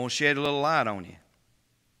 I'm going to shed a little light on you.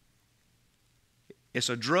 It's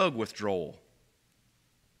a drug withdrawal.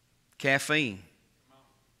 Caffeine.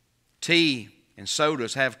 Tea and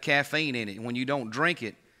sodas have caffeine in it. When you don't drink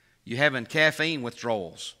it, you're having caffeine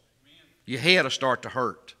withdrawals. Your head will start to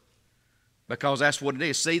hurt. Because that's what it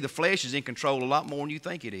is. See, the flesh is in control a lot more than you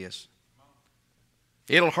think it is.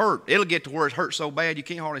 It'll hurt. It'll get to where it hurts so bad you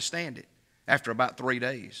can't hardly stand it after about 3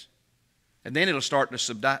 days. And then it'll start to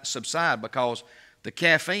subside because the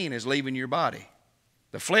caffeine is leaving your body.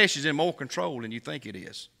 The flesh is in more control than you think it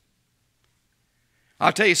is.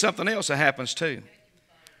 I'll tell you something else that happens too.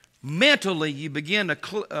 Mentally, you begin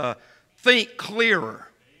to think clearer.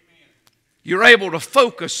 You're able to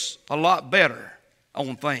focus a lot better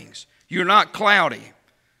on things. You're not cloudy.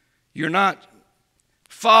 You're not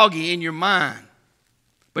foggy in your mind.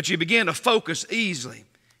 But you begin to focus easily.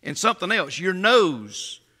 And something else, your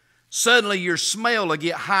nose, suddenly your smell will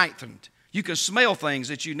get heightened. You can smell things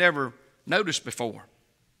that you never noticed before.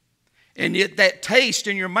 And yet that taste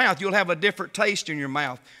in your mouth, you'll have a different taste in your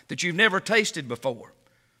mouth that you've never tasted before.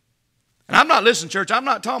 And I'm not, listen, church, I'm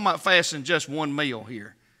not talking about fasting just one meal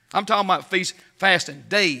here. I'm talking about fasting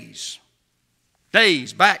days.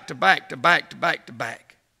 Days, back to back to back to back to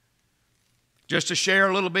back. Just to share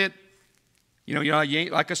a little bit, you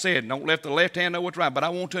ain't, like I said, don't let the left hand know what's right, but I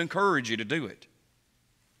want to encourage you to do it.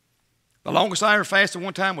 The longest I ever fasted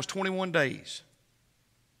one time was 21 days.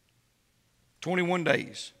 21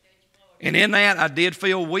 days. And in that, I did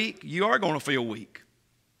feel weak. You are going to feel weak.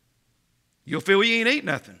 You'll feel you ain't eat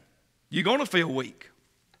nothing. You're going to feel weak.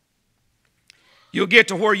 You'll get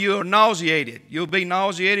to where you're nauseated. You'll be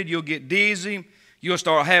nauseated. You'll get dizzy. You'll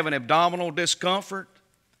start having abdominal discomfort.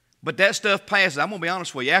 But that stuff passes. I'm going to be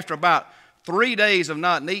honest with you. After about 3 days of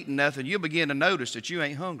not eating nothing, you'll begin to notice that you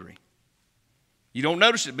ain't hungry. You don't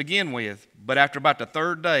notice it to begin with, but after about the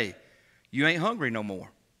 3rd day, you ain't hungry no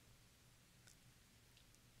more.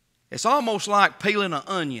 It's almost like peeling an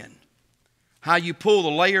onion. How you pull the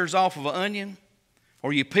layers off of an onion,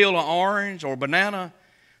 or you peel an orange or a banana.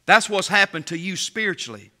 That's what's happened to you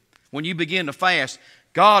spiritually. When you begin to fast,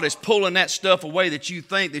 God is pulling that stuff away that you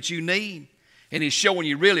think that you need, and He's showing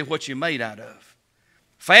you really what you're made out of.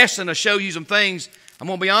 Fasting will show you some things. I'm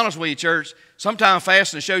going to be honest with you, church. Sometimes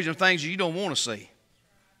fasting will show you some things you don't want to see.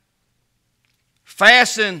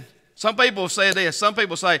 Fasting, some people say this. Some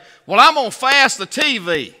people say, well, I'm going to fast the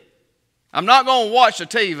TV. I'm not going to watch the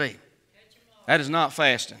TV. That is not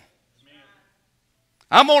fasting.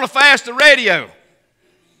 I'm going to fast the radio,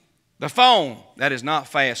 the phone. That is not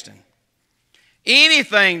fasting.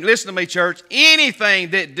 Anything, listen to me, church,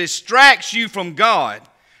 anything that distracts you from God,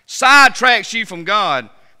 sidetracks you from God,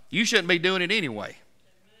 you shouldn't be doing it anyway.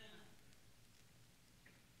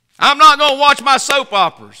 I'm not going to watch my soap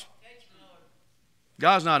operas.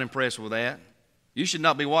 God's not impressed with that. You should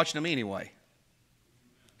not be watching them anyway.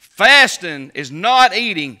 Fasting is not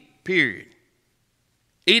eating, period.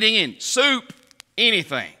 Eating in soup,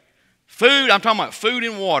 anything. Food, I'm talking about food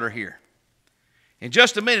and water here. In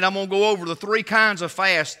just a minute, I'm going to go over the 3 kinds of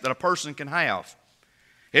fast that a person can have.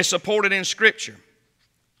 It's supported in Scripture.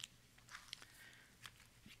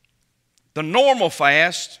 The normal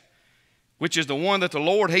fast, which is the one that the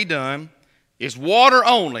Lord, He done, is water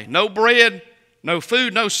only. No bread, no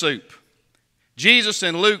food, no soup. Jesus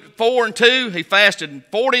in Luke 4:2, He fasted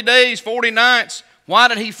 40 days, 40 nights. Why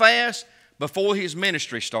did He fast? Before His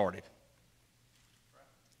ministry started.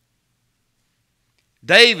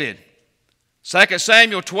 David, 2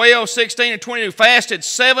 Samuel 12, 16, and 22, fasted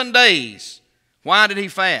 7 days. Why did he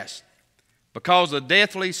fast? Because of the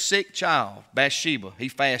deathly sick child, Bathsheba. He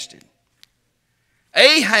fasted.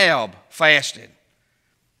 Ahab fasted.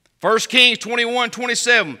 1 Kings 21,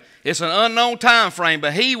 27. It's an unknown time frame,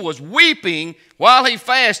 but he was weeping while he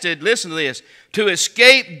fasted, listen to this, to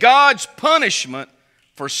escape God's punishment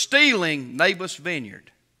for stealing Naboth's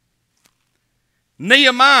vineyard.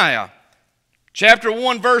 Nehemiah, chapter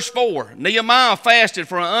 1, verse 4. Nehemiah fasted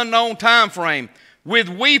for an unknown time frame with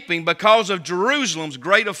weeping because of Jerusalem's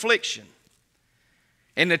great affliction.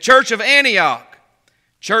 In the church of Antioch,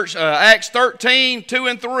 Acts 13, 2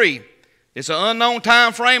 and 3. It's an unknown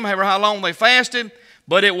time frame, however how long they fasted,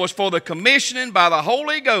 but it was for the commissioning by the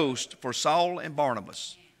Holy Ghost for Saul and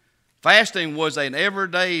Barnabas. Fasting was an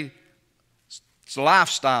everyday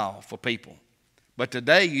lifestyle for people. But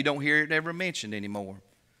today you don't hear it ever mentioned anymore.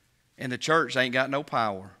 And the church ain't got no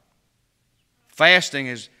power.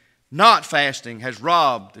 Not fasting has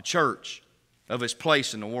robbed the church of its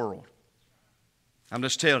place in the world. I'm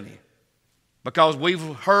just telling you. Because we've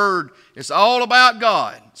heard it's all about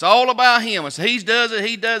God. It's all about Him. It's He does it,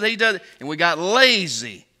 He does it, He does it. And we got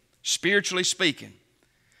lazy, spiritually speaking.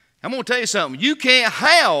 I'm going to tell you something. You can't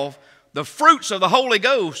have the fruits of the Holy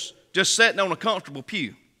Ghost just sitting on a comfortable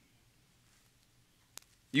pew.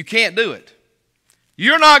 You can't do it.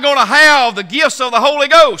 You're not going to have the gifts of the Holy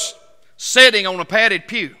Ghost sitting on a padded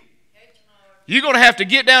pew. You're going to have to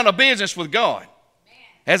get down to business with God.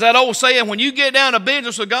 As that old saying, when you get down to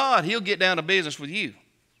business with God, He'll get down to business with you.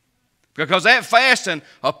 Because that fasting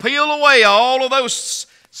will peel away all of those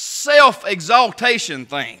self-exaltation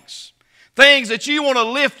things. Things that you want to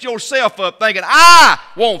lift yourself up thinking, I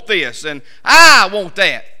want this and I want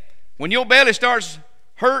that. When your belly starts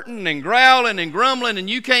hurting and growling and grumbling and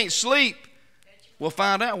you can't sleep, we'll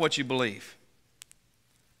find out what you believe.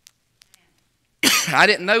 I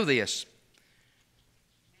didn't know this.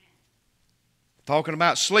 Talking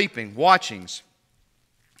about sleeping, watchings,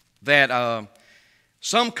 that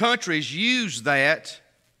some countries use that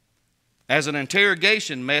as an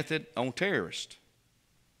interrogation method on terrorists,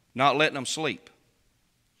 not letting them sleep,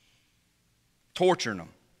 torturing them.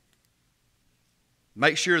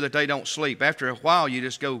 Make sure that they don't sleep. After a while, you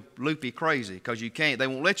just go loopy crazy because you can't. They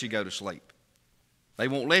won't let you go to sleep. They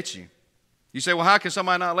won't let you. You say, well, how can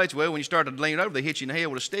somebody not let you? Well, when you start to lean over, they hit you in the head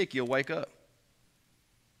with a stick, you'll wake up.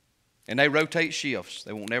 And they rotate shifts.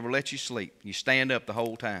 They won't never let you sleep. You stand up the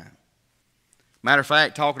whole time. Matter of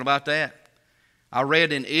fact, talking about that, I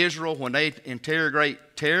read in Israel when they interrogate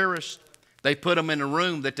terrorists, they put them in a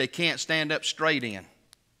room that they can't stand up straight in.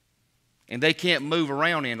 And they can't move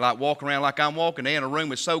around in, like walking around like I'm walking. They're in a room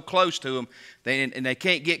that's so close to them, and they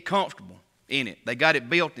can't get comfortable in it. They got it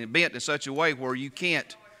built and bent in such a way where you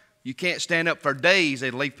can't stand up for days.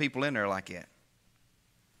 They leave people in there like that.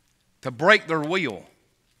 To break their will.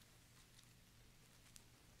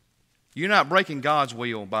 You're not breaking God's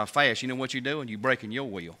will by fast. You know what you're doing? You're breaking your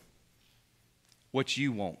will. What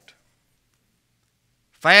you want.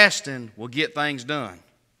 Fasting will get things done.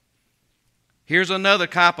 Here's another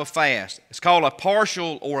type of fast. It's called a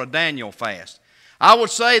partial or a Daniel fast. I would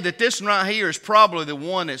say that this one right here is probably the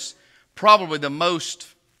one that's probably the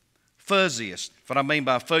most fuzziest. What I mean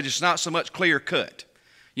by fuzzy, it's not so much clear cut.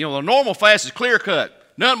 You know, the normal fast is clear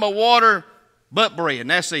cut. Nothing but water, but bread, and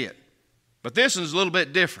that's it. But this is a little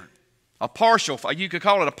bit different. A partial, you could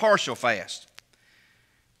call it a partial fast.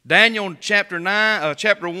 Daniel chapter 1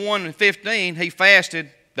 and 15, he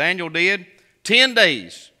fasted, Daniel did, 10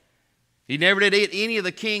 days. He never did eat any of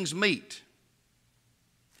the king's meat.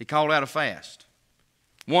 He called out a fast.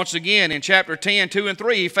 Once again, in chapter 10, 2 and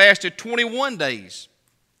 3, he fasted 21 days.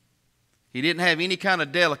 He didn't have any kind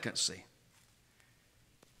of delicacy.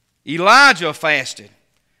 Elijah fasted.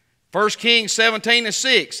 1 Kings 17 and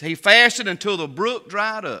 6, he fasted until the brook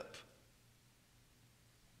dried up.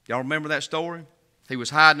 Y'all remember that story? He was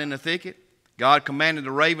hiding in the thicket. God commanded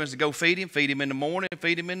the ravens to go feed him in the morning,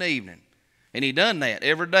 feed him in the evening. And he done that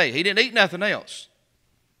every day. He didn't eat nothing else.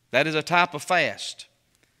 That is a type of fast.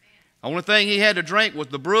 The only thing he had to drink was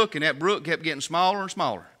the brook, and that brook kept getting smaller and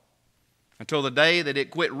smaller until the day that it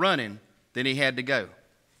quit running, then he had to go.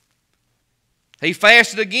 He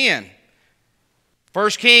fasted again. 1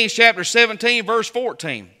 Kings chapter 17, verse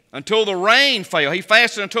 14. Until the rain fell. He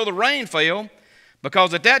fasted until the rain fell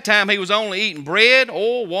because at that time he was only eating bread,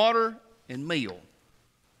 oil, water, and meal.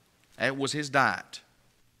 That was his diet.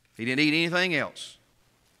 He didn't eat anything else.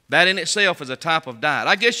 That in itself is a type of diet.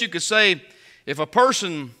 I guess you could say if a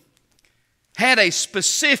person had a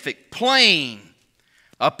specific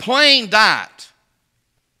a plain diet,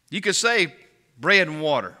 you could say bread and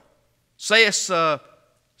water. Say it's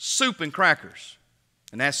soup and crackers,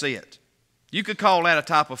 and that's it. You could call that a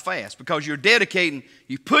type of fast because you're dedicating,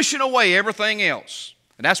 you're pushing away everything else.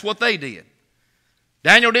 And that's what they did.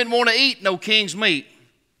 Daniel didn't want to eat no king's meat.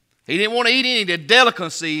 He didn't want to eat any of the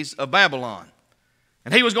delicacies of Babylon.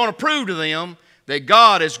 And he was going to prove to them that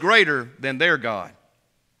God is greater than their God.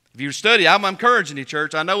 If you study, I'm encouraging you,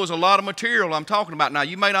 church. I know there's a lot of material I'm talking about. Now,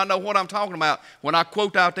 you may not know what I'm talking about when I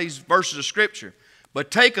quote out these verses of Scripture.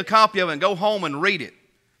 But take a copy of it and go home and read it.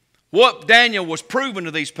 What Daniel was proving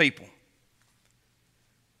to these people.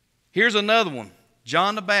 Here's another one.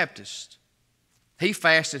 John the Baptist. He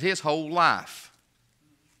fasted his whole life.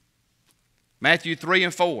 Matthew 3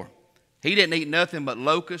 and 4. He didn't eat nothing but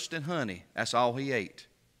locust and honey. That's all he ate.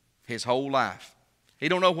 His whole life. He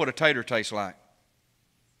don't know what a tater tastes like.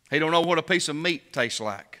 He don't know what a piece of meat tastes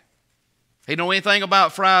like. He don't know anything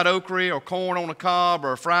about fried okra or corn on a cob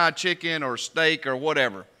or fried chicken or steak or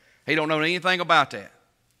whatever. He don't know anything about that.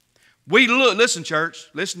 Listen, church,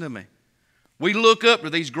 listen to me. We look up to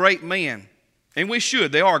these great men, and we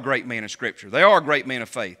should. They are great men in Scripture. They are great men of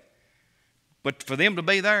faith. But for them to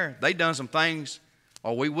be there, they done some things.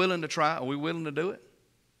 Are we willing to try? Are we willing to do it?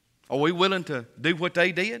 Are we willing to do what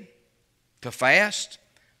they did? To fast?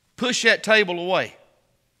 Push that table away.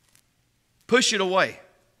 Push it away.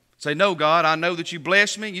 Say, no, God, I know that you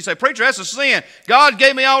blessed me. You say, preacher, that's a sin. God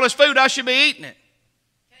gave me all this food. I should be eating it.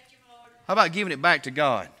 How about giving it back to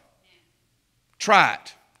God? Try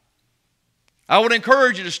it. I would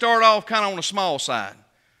encourage you to start off kind of on the small side.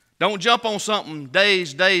 Don't jump on something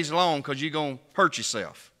days long because you're going to hurt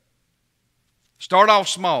yourself. Start off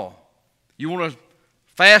small. You want to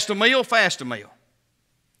fast a meal? Fast a meal.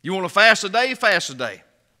 You want to fast a day? Fast a day.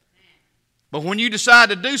 But when you decide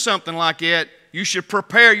to do something like that, you should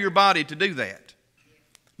prepare your body to do that.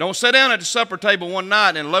 Don't sit down at the supper table one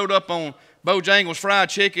night and load up on Bojangles fried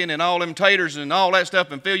chicken and all them taters and all that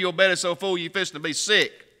stuff and fill your belly so full you're fixing to be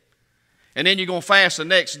sick. And then you're going to fast the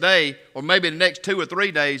next day or maybe the next 2 or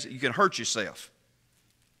 3 days, you can hurt yourself.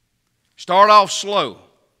 Start off slow.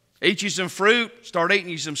 Eat you some fruit, start eating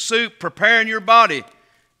you some soup, preparing your body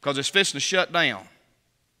because it's fixing to shut down.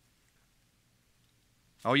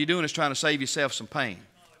 All you're doing is trying to save yourself some pain.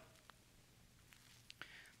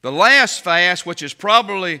 The last fast, which is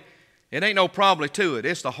probably, it ain't no probably to it,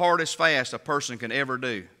 it's the hardest fast a person can ever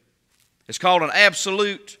do. It's called an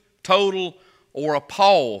absolute, total, or a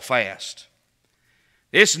Paul fast.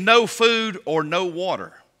 It's no food or no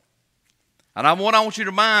water. And what I want you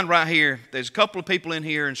to mind right here, there's a couple of people in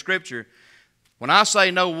here in Scripture, when I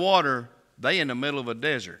say no water, they in the middle of a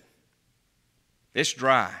desert. It's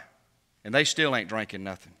dry, and they still ain't drinking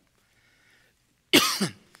nothing.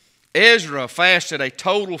 Ezra fasted a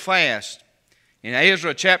total fast in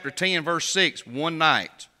Ezra chapter 10, verse 6, one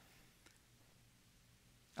night.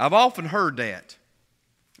 I've often heard that,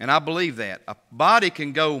 and I believe that. A body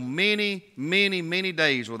can go many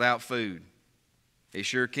days without food. It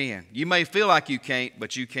sure can. You may feel like you can't,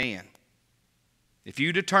 but you can. If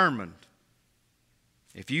you determined,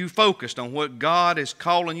 if you focused on what God is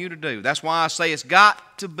calling you to do. That's why I say it's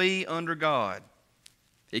got to be under God.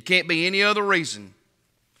 It can't be any other reason.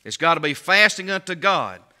 It's got to be fasting unto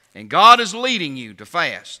God. And God is leading you to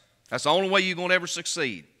fast. That's the only way you're going to ever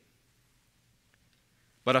succeed.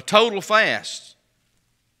 But a total fast,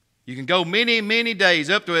 you can go many days,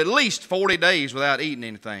 up to at least 40 days without eating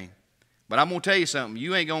anything. But I'm going to tell you something.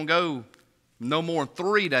 You ain't going to go no more than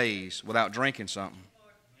 3 days without drinking something.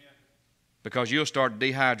 Because you'll start to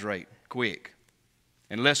dehydrate quick.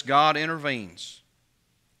 Unless God intervenes.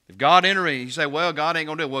 If God intervenes, you say, well, God ain't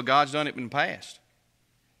going to do it. Well, God's done it in the past.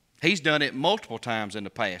 He's done it multiple times in the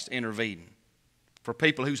past, intervening. For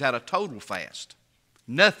people who's had a total fast.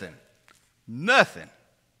 Nothing.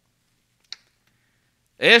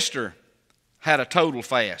 Esther had a total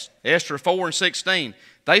fast. Esther 4 and 16.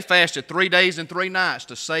 They fasted 3 days and 3 nights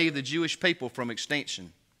to save the Jewish people from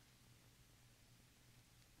extinction.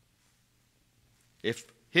 If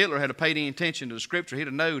Hitler had paid any attention to the Scripture, he'd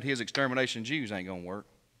have known his extermination of Jews ain't going to work.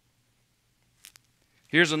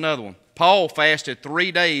 Here's another one. Paul fasted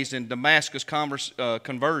 3 days in Damascus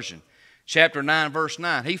conversion. Chapter 9, verse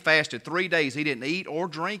 9. He fasted 3 days. He didn't eat or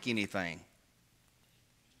drink anything.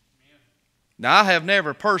 Now, I have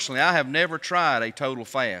never tried a total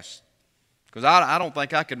fast. Because I don't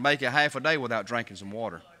think I could make it half a day without drinking some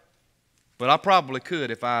water. But I probably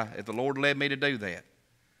could if the Lord led me to do that.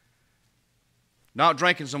 Not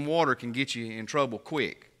drinking some water can get you in trouble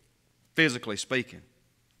quick, physically speaking.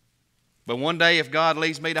 But one day, if God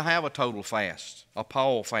leads me to have a total fast, a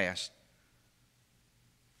Paul fast,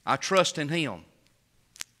 I trust in Him.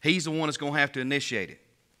 He's the one that's going to have to initiate it.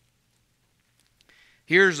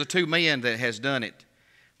 Here's the 2 men that has done it.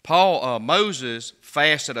 Moses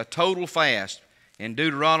fasted a total fast in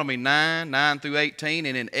Deuteronomy 9 through 18,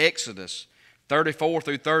 and in Exodus 34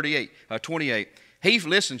 through 28.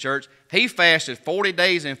 Listen, church, he fasted 40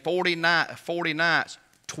 days and 40 nights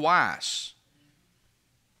twice.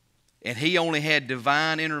 And he only had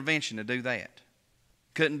divine intervention to do that.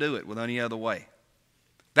 Couldn't do it with any other way.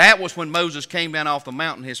 That was when Moses came down off the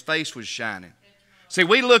mountain, his face was shining. See,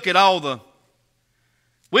 we look at all the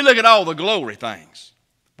glory things,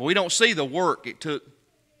 but we don't see the work it took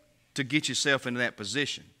to get yourself into that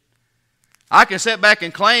position. I can sit back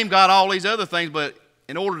and claim God all these other things, but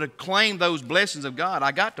in order to claim those blessings of God,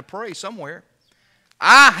 I got to pray somewhere.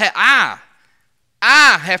 I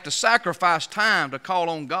have to sacrifice time to call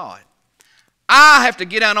on God. I have to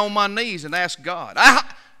get down on my knees and ask God.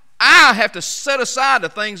 I have to set aside the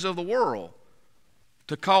things of the world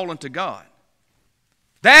to call unto God.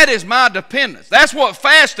 That is my dependence. That's what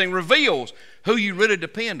fasting reveals, who you really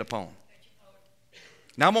depend upon.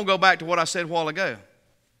 Now I'm going to go back to what I said a while ago.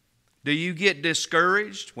 Do you get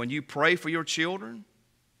discouraged when you pray for your children?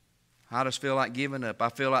 I just feel like giving up. I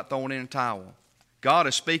feel like throwing in a towel. God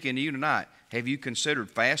is speaking to you tonight. Have you considered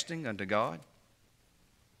fasting unto God?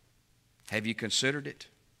 Have you considered it?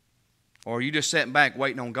 Or are you just sitting back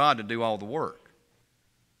waiting on God to do all the work?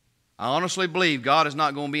 I honestly believe God is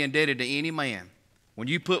not going to be indebted to any man. When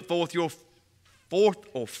you put forth your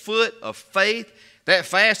foot of faith, that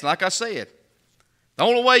fast, like I said, the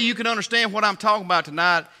only way you can understand what I'm talking about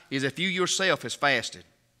tonight is if you yourself has fasted.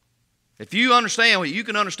 If you understand, you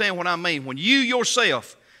can understand what I mean. When you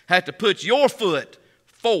yourself have to put your foot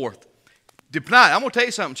forth. Tonight, I'm going to tell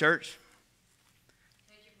you something, church.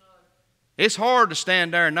 It's hard to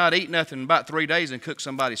stand there and not eat nothing in about 3 days and cook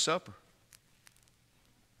somebody's supper.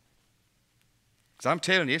 Because I'm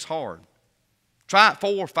telling you, it's hard. Try it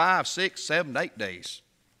 4, 5, 6, 7, 8 days.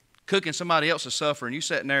 Cooking somebody else's supper, and you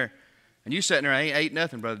sitting there and ain't ate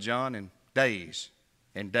nothing, Brother John, in days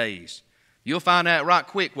and days. You'll find out right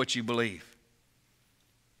quick what you believe.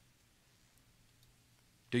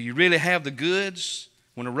 Do you really have the goods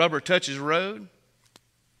when the rubber touches the road?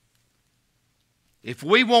 If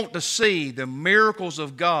we want to see the miracles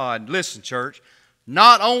of God, listen, church,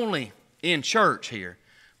 not only in church here,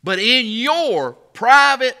 but in your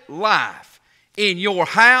private life, in your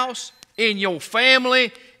house, in your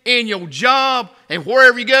family, in your job, and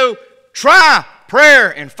wherever you go, try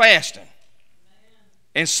prayer and fasting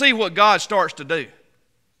and see what God starts to do.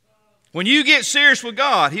 When you get serious with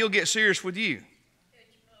God, He'll get serious with you.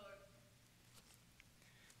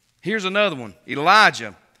 Here's another one.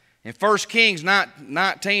 Elijah. In 1 Kings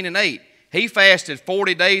 19 and 8, he fasted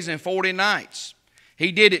 40 days and 40 nights.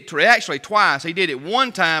 He did it actually twice. He did it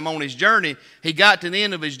one time on his journey. He got to the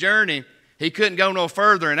end of his journey. He couldn't go no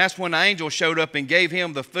further, and that's when the angel showed up and gave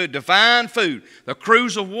him the food, divine food, the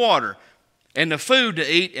cruse of water, and the food to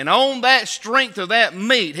eat. And on that strength of that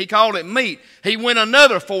meat, he called it meat, he went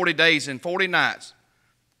another 40 days and 40 nights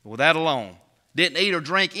with that alone. Didn't eat or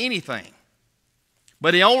drink anything.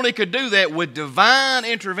 But he only could do that with divine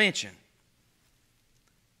intervention.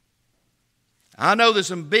 I know there's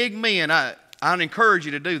some big men. I'd encourage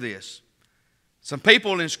you to do this. Some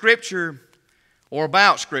people in Scripture, or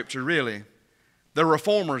about Scripture really, the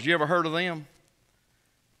reformers, you ever heard of them?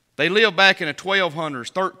 They lived back in the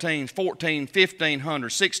 1200s, 1300s, 1400s,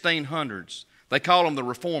 1500s, 1600s. They call them the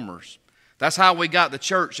reformers. That's how we got the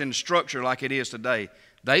church in the structure like it is today.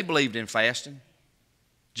 They believed in fasting.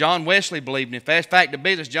 John Wesley believed in fasting. In fact, the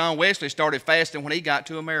business, John Wesley started fasting when he got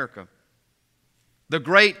to America. The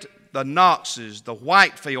Knoxes, the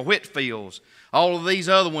Whitfields, all of these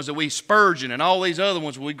other ones that Spurgeon and all these other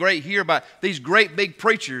ones we hear about, these great big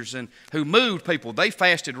preachers and who moved people, they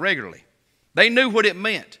fasted regularly. They knew what it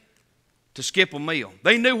meant to skip a meal.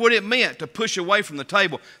 They knew what it meant to push away from the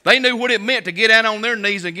table. They knew what it meant to get down on their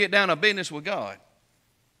knees and get down to business with God.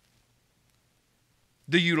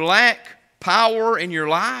 Do you lack power in your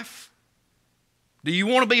life? Do you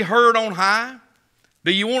want to be heard on high?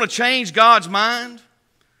 Do you want to change God's mind?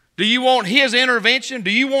 Do you want His intervention?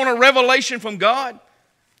 Do you want a revelation from God?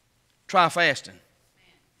 Try fasting.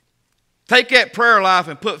 Take that prayer life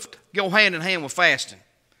and go hand in hand with fasting.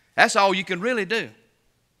 That's all you can really do.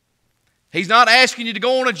 He's not asking you to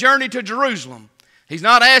go on a journey to Jerusalem. He's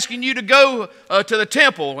not asking you to go to the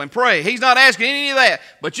temple and pray. He's not asking any of that.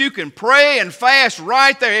 But you can pray and fast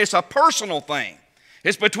right there. It's a personal thing.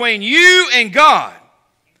 It's between you and God.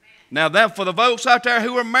 Now, that for the folks out there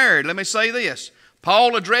who are married, let me say this.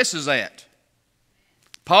 Paul addresses that.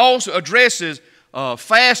 Paul addresses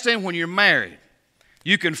fasting when you're married.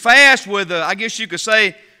 You can fast with, I guess you could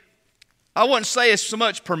say, I wouldn't say it's so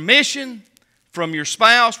much permission from your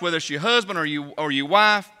spouse, whether it's your husband or your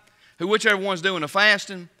wife, whichever one's doing the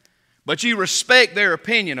fasting, but you respect their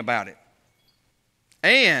opinion about it.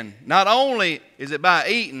 And not only is it about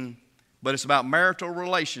eating, but it's about marital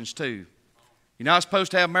relations too. You're not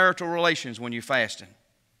supposed to have marital relations when you're fasting.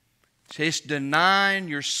 It's denying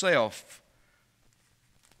yourself.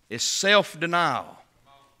 It's self-denial.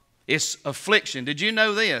 It's affliction. Did you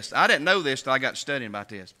know this? I didn't know this until I got studying about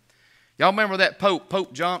this. Y'all remember that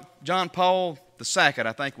Pope John Paul II,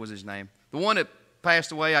 I think was his name. The one that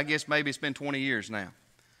passed away, I guess maybe it's been 20 years now.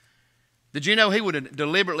 Did you know he would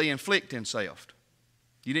deliberately inflict himself?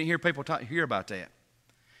 You didn't hear people hear about that.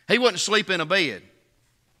 He wouldn't sleep in a bed.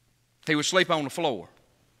 He would sleep on the floor.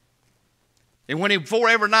 And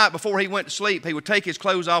every night before he went to sleep, he would take his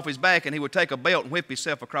clothes off his back and he would take a belt and whip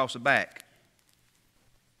himself across the back.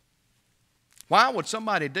 Why would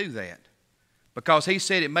somebody do that? Because he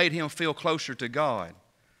said it made him feel closer to God.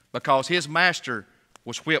 Because his master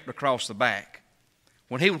was whipped across the back.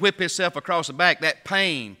 When he would whip himself across the back, that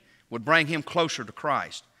pain would bring him closer to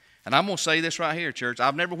Christ. And I'm going to say this right here, church.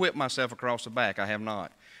 I've never whipped myself across the back. I have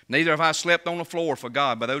not. Neither have I slept on the floor for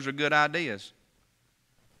God, but those are good ideas.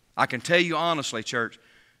 I can tell you honestly, church,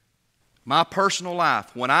 my personal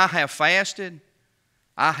life, when I have fasted,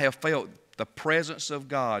 I have felt the presence of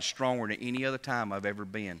God stronger than any other time I've ever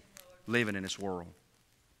been living in this world.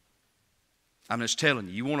 I'm just telling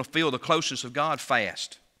you, you want to feel the closeness of God,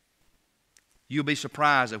 fast. You'll be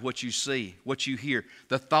surprised at what you see, what you hear,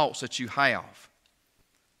 the thoughts that you have.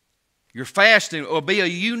 Your fasting will be a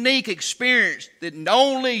unique experience that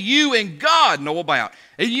only you and God know about.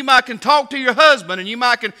 And you might can talk to your husband, and you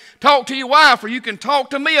might can talk to your wife, or you can talk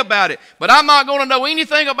to me about it. But I'm not going to know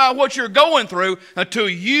anything about what you're going through until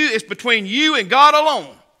it's between you and God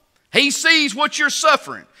alone. He sees what you're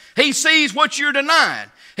suffering. He sees what you're denying.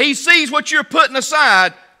 He sees what you're putting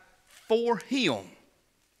aside for Him.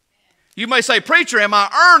 You may say, preacher, am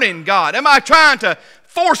I earning God? Am I trying to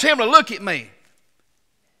force Him to look at me?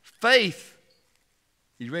 Faith,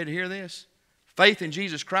 you ready to hear this? Faith in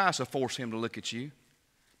Jesus Christ will force Him to look at you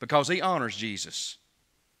because He honors Jesus.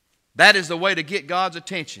 That is the way to get God's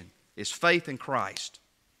attention, is faith in Christ.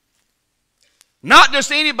 Not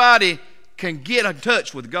just anybody can get in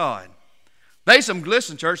touch with God.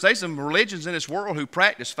 Listen, church, there's some religions in this world who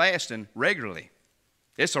practice fasting regularly.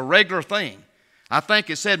 It's a regular thing. I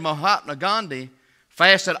think it said Mahatma Gandhi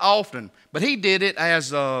fasted often, but he did it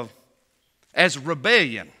as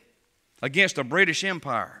rebellion against the British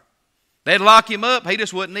Empire. They'd lock him up, he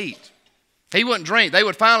just wouldn't eat. He wouldn't drink. They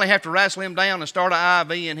would finally have to wrestle him down and start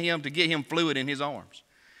an IV in him to get him fluid in his arms.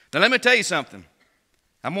 Now let me tell you something.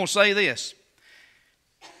 I'm going to say this.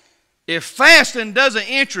 If fasting doesn't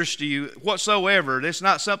interest you whatsoever, it's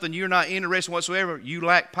not something you're not interested in whatsoever, you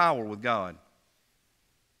lack power with God.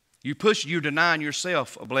 You're denying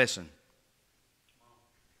yourself a blessing.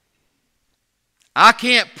 I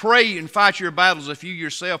can't pray and fight your battles if you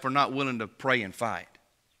yourself are not willing to pray and fight.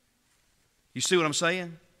 You see what I'm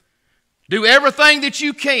saying? Do everything that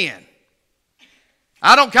you can.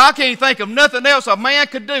 I can't think of nothing else a man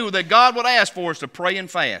could do that God would ask for us to pray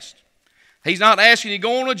and fast. He's not asking you to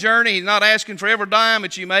go on a journey. He's not asking for every dime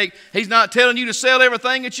that you make. He's not telling you to sell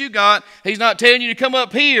everything that you got. He's not telling you to come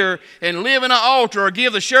up here and live in an altar or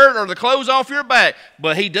give the shirt or the clothes off your back.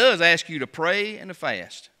 But He does ask you to pray and to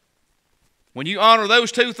fast. When you honor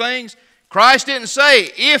those two things, Christ didn't say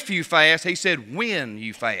if you fast. He said when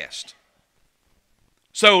you fast.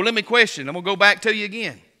 So let me question. I'm going to go back to you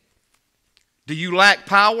again. Do you lack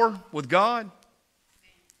power with God?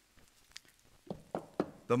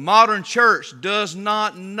 The modern church does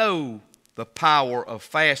not know the power of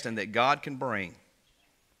fasting that God can bring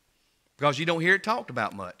because you don't hear it talked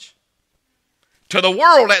about much. To the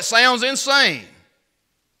world, that sounds insane.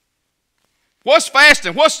 What's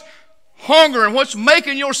fasting? What's hunger and what's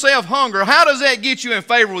making yourself hunger? How does that get you in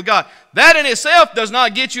favor with God? That in itself does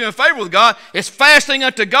not get you in favor with God. It's fasting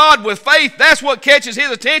unto God with faith. That's what catches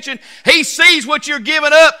His attention. He sees what you're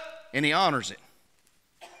giving up and He honors it.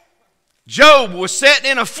 Job was sitting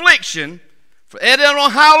in affliction. I don't know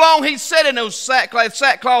how long he sat in those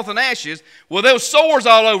sackcloth and ashes with those sores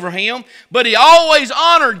all over him, but he always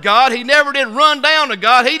honored God. He never did run down to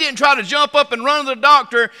God. He didn't try to jump up and run to the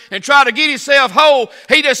doctor and try to get himself whole.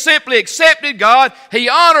 He just simply accepted God. He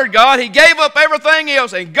honored God. He gave up everything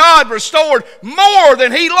else, and God restored more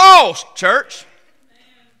than he lost, church.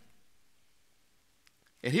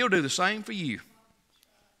 And He'll do the same for you.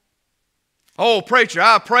 Oh, preacher,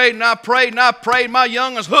 I prayed and I prayed and I prayed. My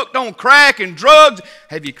young'un's hooked on crack and drugs.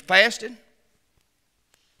 Have you fasted?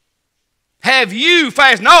 Have you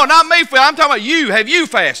fasted? No, not me. I'm talking about you. Have you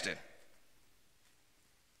fasted?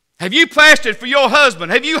 Have you fasted for your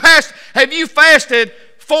husband? Have you fasted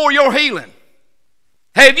for your healing?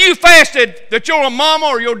 Have you fasted that your mama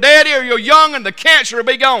or your daddy or your young'un, the cancer will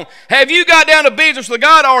be gone? Have you got down to business with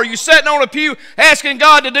God, or are you sitting on a pew asking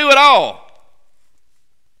God to do it all?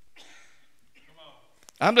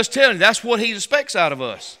 I'm just telling you, that's what He expects out of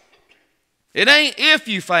us. It ain't if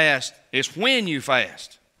you fast, it's when you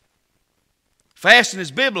fast. Fasting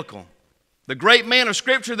is biblical. The great men of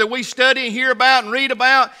Scripture that we study and hear about and read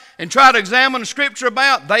about and try to examine the Scripture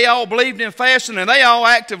about, they all believed in fasting and they all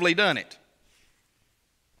actively done it.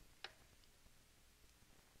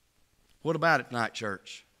 What about it tonight,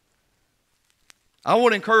 church? I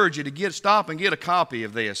would encourage you to stop and get a copy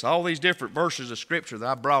of this, all these different verses of Scripture that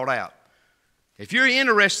I brought out. If you're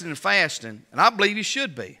interested in fasting, and I believe you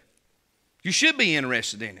should be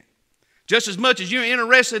interested in it. Just as much as you're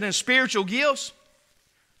interested in spiritual gifts,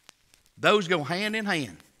 those go hand in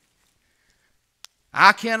hand.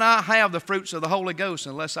 I cannot have the fruits of the Holy Ghost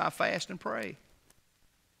unless I fast and pray.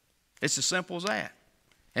 It's as simple as that.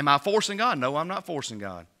 Am I forcing God? No, I'm not forcing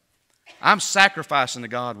God. I'm sacrificing to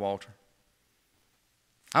God, Walter.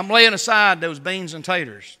 I'm laying aside those beans and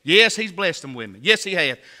taters. Yes, He's blessed them with me. Yes, He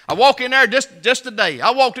has. I walk in there just today.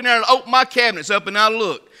 I walked in there and opened my cabinets up and I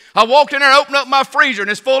looked. I walked in there and opened up my freezer and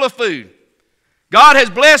it's full of food. God has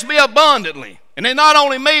blessed me abundantly. And then not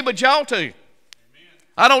only me, but y'all too. Amen.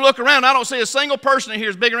 I don't look around. I don't see a single person in here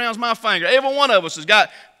as big around as my finger. Every one of us has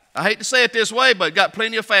got, I hate to say it this way, but got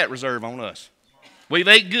plenty of fat reserve on us. We've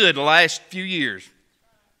ate good the last few years.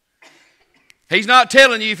 He's not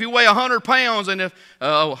telling you if you weigh 100 pounds and if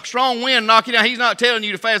a strong wind knock you down, He's not telling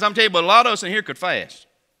you to fast. I'm telling you, but a lot of us in here could fast.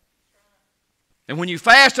 And when you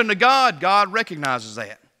fast unto God, God recognizes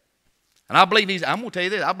that. And I believe I'm going to tell you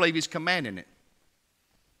this, I believe He's commanding it.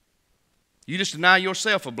 You just deny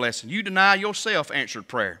yourself a blessing. You deny yourself answered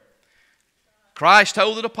prayer. Christ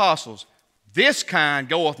told the apostles, this kind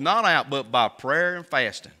goeth not out but by prayer and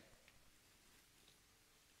fasting.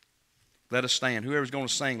 Let us stand. Whoever's going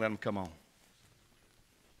to sing, let them come on.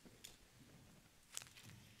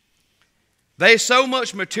 There's so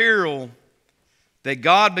much material that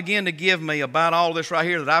God began to give me about all this right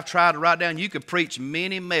here that I've tried to write down. You could preach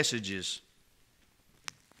many messages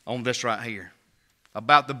on this right here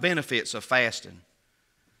about the benefits of fasting.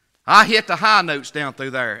 I hit the high notes down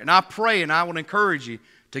through there, and I pray and I would encourage you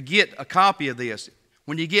to get a copy of this.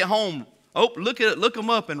 When you get home, look them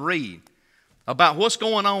up and read about what's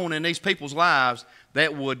going on in these people's lives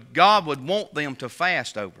that God would want them to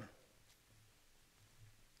fast over.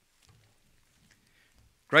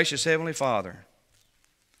 Gracious Heavenly Father,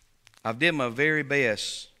 I've did my very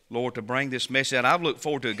best, Lord, to bring this message out. I've looked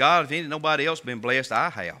forward to it. God, if nobody else been blessed, I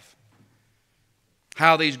have.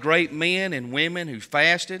 How these great men and women who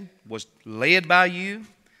fasted was led by you.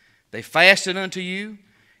 They fasted unto you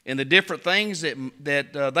in the different things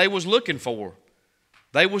that they was looking for.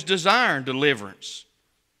 They was desiring deliverance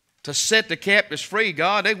to set the captives free.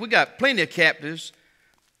 God, we got plenty of captives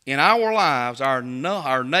in our lives, our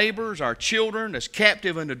neighbors, our children that's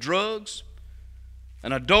captive into drugs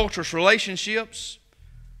and adulterous relationships.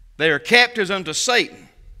 They are captives unto Satan.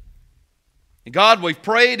 And God, we've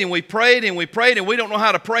prayed and we prayed and we prayed and we don't know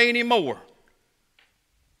how to pray anymore.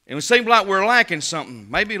 And it seems like we're lacking something.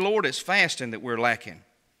 Maybe, Lord, it's fasting that we're lacking.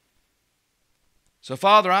 So,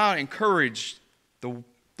 Father, I encourage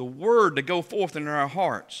the word to go forth in our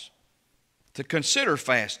hearts to consider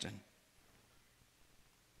fasting.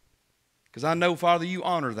 Because I know, Father, you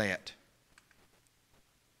honor that.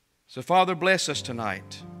 So, Father, bless us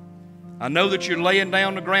tonight. I know that you're laying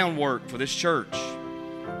down the groundwork for this church.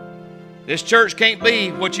 This church can't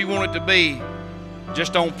be what you want it to be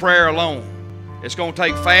just on prayer alone. It's going to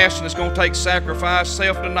take fasting, it's going to take sacrifice,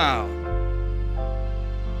 self-denial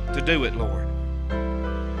to do it, Lord.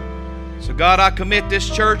 So, God, I commit this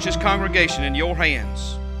church, this congregation in your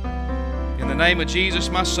hands. In the name of Jesus,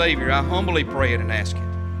 my Savior, I humbly pray it and ask it.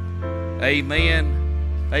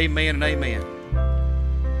 Amen, amen, and amen.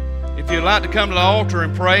 If you'd like to come to the altar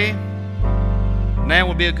and pray, now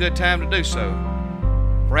would be a good time to do so.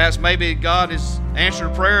 Perhaps maybe God has answered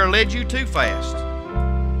a prayer or led you too fast.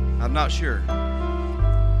 I'm not sure.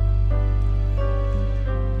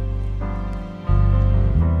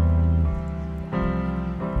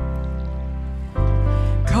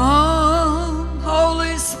 Come,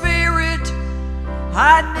 Holy Spirit,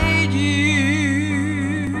 I need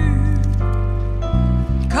you.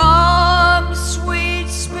 Come, sweet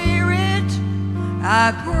Spirit,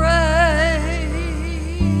 I pray.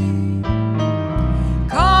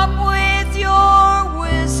 Come with your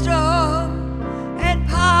wisdom and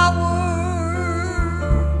power.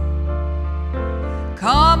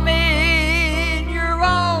 Come in your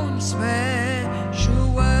own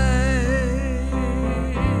special way.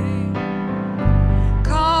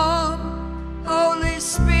 Come, Holy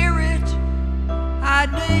Spirit, I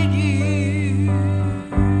need you.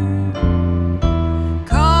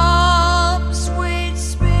 Come, sweet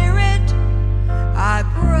Spirit, I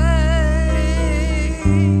pray.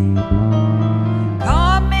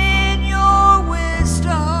 Come in your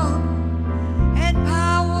wisdom and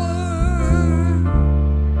power.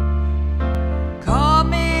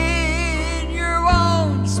 Come in your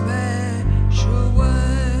own special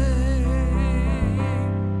way.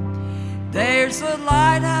 There's a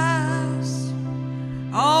lighthouse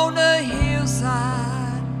on a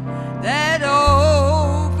hillside that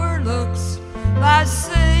overlooks my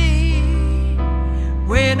sea.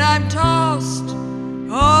 When I'm tossed,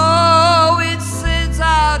 oh, it sends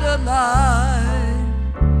out a light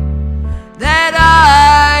that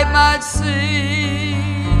I might see.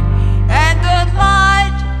 And the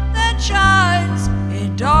light that shines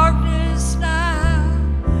in darkness now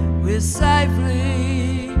will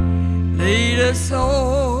safely lead us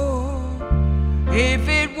home. If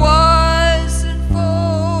it wasn't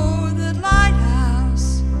for the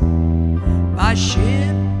lighthouse, my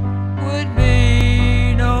ship would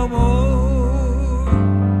be no more.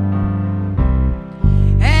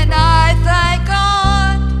 And I thank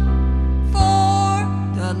God for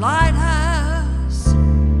the lighthouse.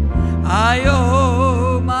 I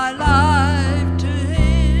owe my life to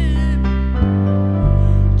Him.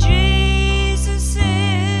 Jesus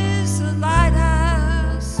is the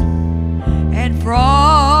lighthouse, and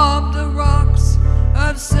from the rocks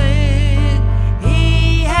of sin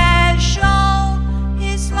He has shone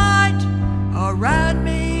His light around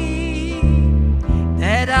me,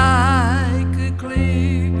 that I could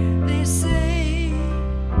clearly see.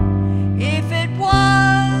 If it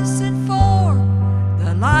wasn't for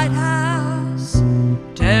the lighthouse,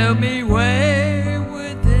 tell me, where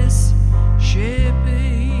would this ship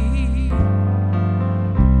be?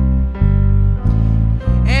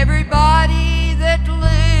 Everybody that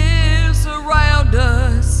lives around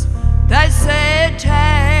us, they said,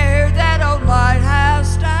 tear that old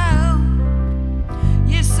lighthouse down.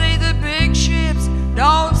 You see, the big ships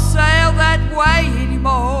don't sail that way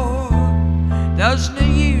anymore. There's no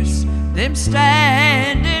use them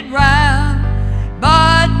standing round.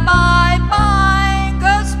 But my mind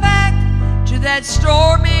goes back to that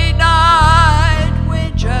stormy night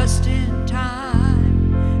when just in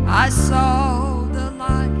time I saw the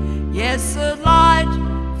light. Yes, the light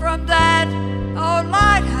from that old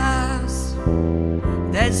lighthouse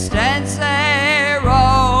that stands there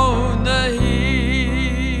on the hill.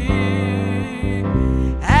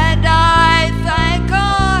 And I thank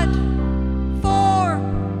God for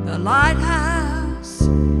the lighthouse.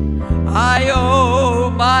 I owe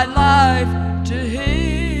my life to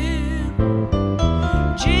Him.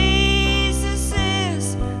 Jesus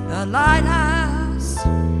is the lighthouse,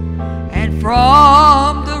 and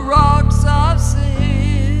from the rocks of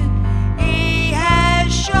sin He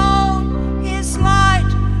has shone His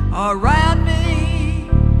light around me,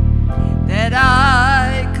 that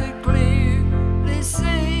I could clearly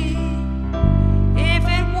see. If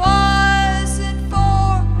it wasn't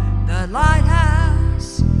for the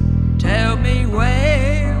lighthouse, tell me,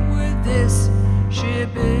 where would this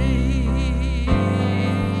ship be?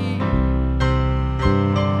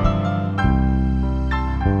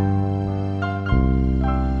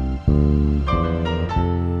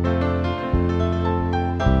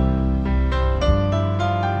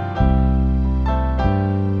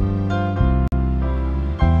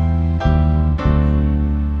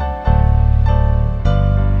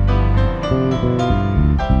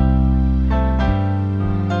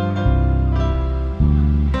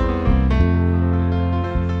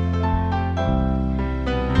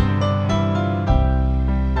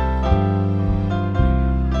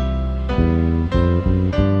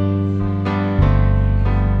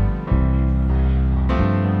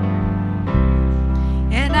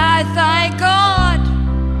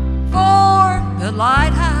 the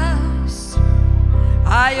lighthouse.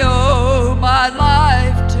 I owe my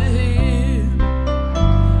life to Him.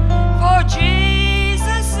 For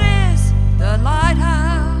Jesus is the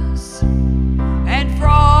lighthouse, and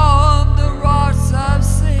from the rocks of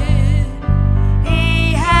sin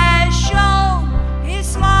He has shown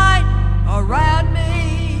His light around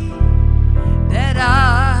me, that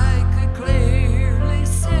I could clearly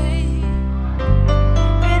see.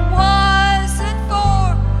 It wasn't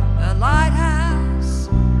for the lighthouse,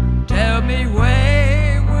 tell me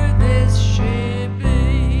where would this ship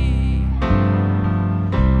be?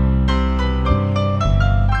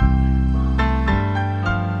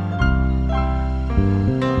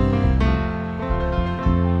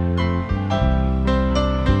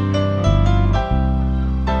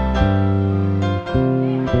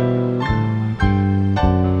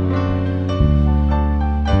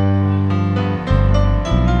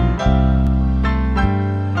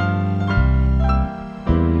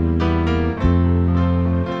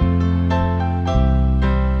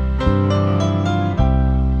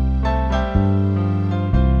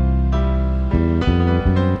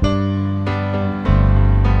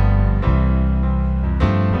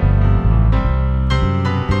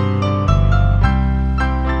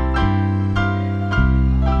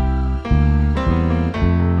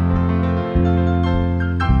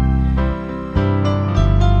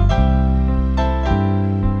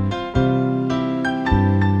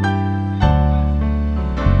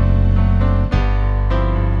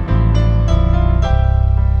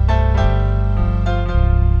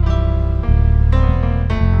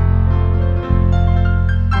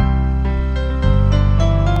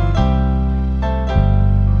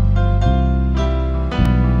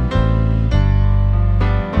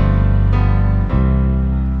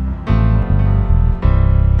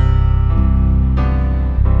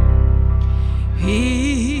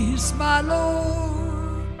 He's my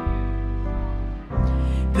Lord.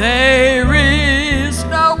 There is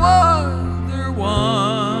no other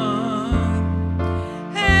one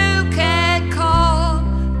who can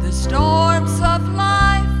calm the storms of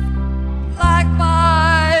life like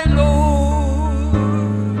my Lord.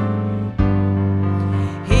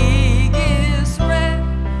 He gives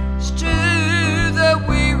rest to the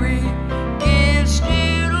weary, gives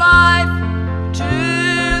new life to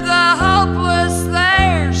the hopeless.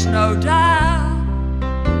 There's no doubt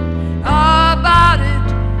about it.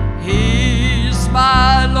 He's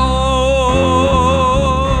my Lord.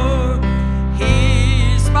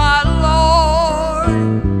 He's my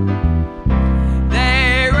Lord.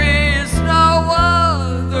 There is no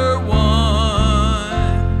other one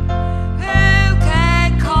who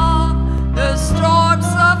can calm the storms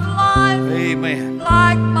of life Amen.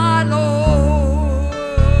 like my Lord.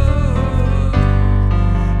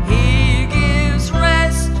 He gives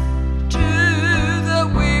rest to the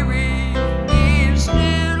weary, gives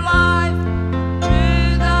new life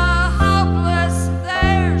to the hopeless.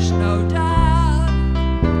 There's no doubt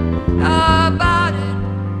about it.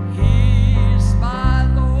 He's my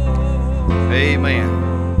Lord. Amen.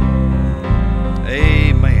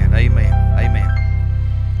 Amen. Amen. Amen.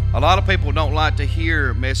 A lot of people don't like to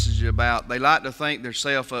hear messages about, they like to think they're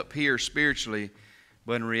self up here spiritually,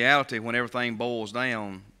 but in reality, when everything boils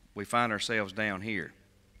down, we find ourselves down here,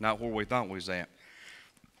 not where we thought we was at.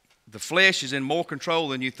 The flesh is in more control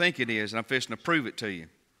than you think it is, and I'm fixing to prove it to you.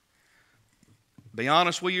 Be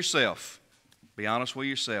honest with yourself. Be honest with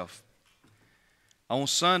yourself. On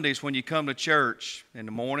Sundays, when you come to church in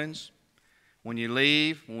the mornings, when you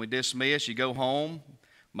leave, when we dismiss, you go home.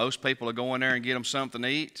 Most people are going there and get them something to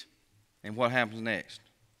eat. And what happens next?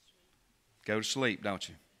 Go to sleep, don't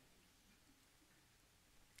you?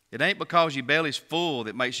 It ain't because your belly's full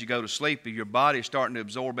that makes you go to sleep, but your body's starting to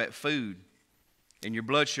absorb that food, and your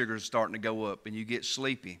blood sugar is starting to go up, and you get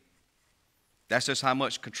sleepy. That's just how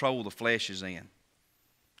much control the flesh is in.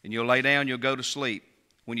 And you'll lay down, you'll go to sleep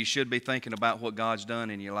when you should be thinking about what God's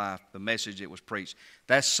done in your life, the message that was preached.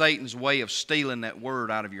 That's Satan's way of stealing that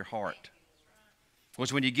word out of your heart.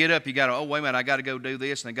 Because when you get up, you got to, oh, wait a minute, I got to go do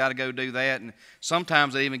this and I got to go do that. And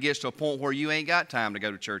sometimes it even gets to a point where you ain't got time to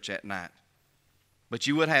go to church at night. But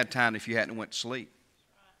you would have time if you hadn't went to sleep.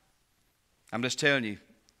 I'm just telling you,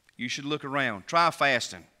 you should look around. Try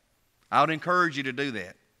fasting. I would encourage you to do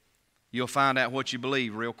that. You'll find out what you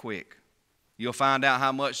believe real quick. You'll find out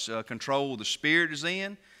how much control the Spirit is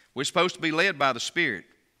in. We're supposed to be led by the Spirit,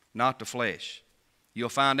 not the flesh. You'll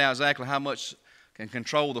find out exactly how much can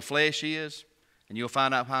control the flesh is, and you'll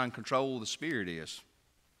find out how in control the Spirit is.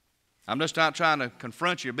 I'm just not trying to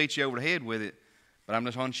confront you or beat you over the head with it, but I'm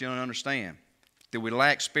just wanting you to understand that we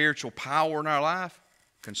lack spiritual power in our life.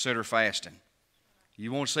 Consider fasting.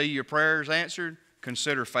 You want to see your prayers answered?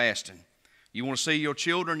 Consider fasting. You want to see your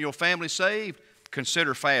children, your family saved?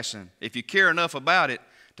 Consider fasting. If you care enough about it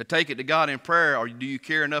to take it to God in prayer, or do you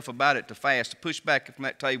care enough about it to fast, to push back from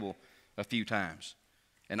that table a few times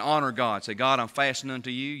and honor God? Say, God, I'm fasting unto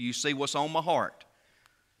you. You see what's on my heart.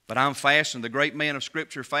 But I'm fasting. The great man of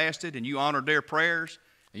Scripture fasted, and you honored their prayers,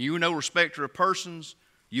 and you no respecter of persons,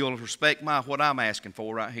 you'll respect what I'm asking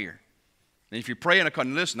for right here. And if you're praying,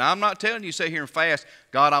 listen, I'm not telling you sit here and fast,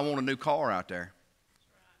 God, I want a new car out there.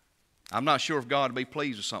 I'm not sure if God would be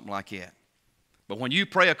pleased with something like that. But when you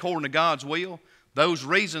pray according to God's will, those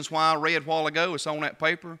reasons why I read a while ago, it's on that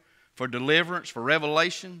paper, for deliverance, for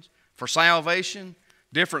revelations, for salvation,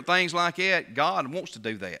 different things like that, God wants to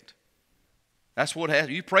do that. That's what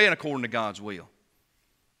happens. You're praying according to God's will.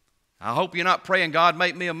 I hope you're not praying, God,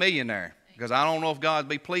 make me a millionaire, because I don't know if God would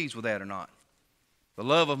be pleased with that or not. The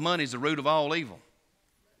love of money is the root of all evil.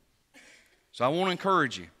 So I want to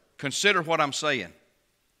encourage you. Consider what I'm saying.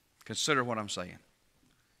 Consider what I'm saying.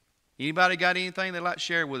 Anybody got anything they'd like to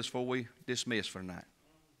share with us before we dismiss for tonight?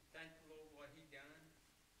 Thank the Lord what He done,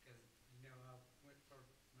 because I went for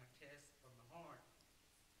my test for my heart,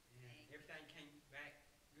 and everything came back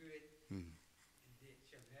good. And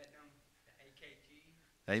did that on the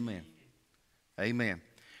AKG. Amen. Amen.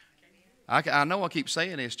 I know I keep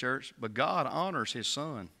saying this, church, but God honors His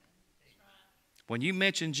Son. When you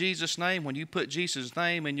mention Jesus' name, when you put Jesus'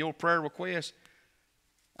 name in your prayer request,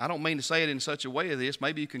 I don't mean to say it in such a way as this.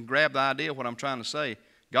 Maybe you can grab the idea of what I'm trying to say.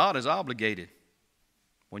 God is obligated.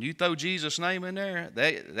 When you throw Jesus' name in there,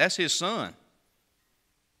 that's His Son.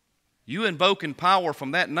 You invoking power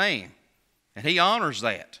from that name, and He honors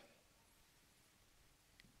that.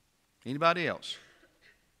 Anybody else?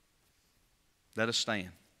 Let us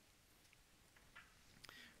stand.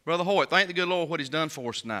 Brother Hoyt, thank the good Lord what He's done for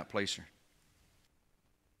us tonight, please, sir.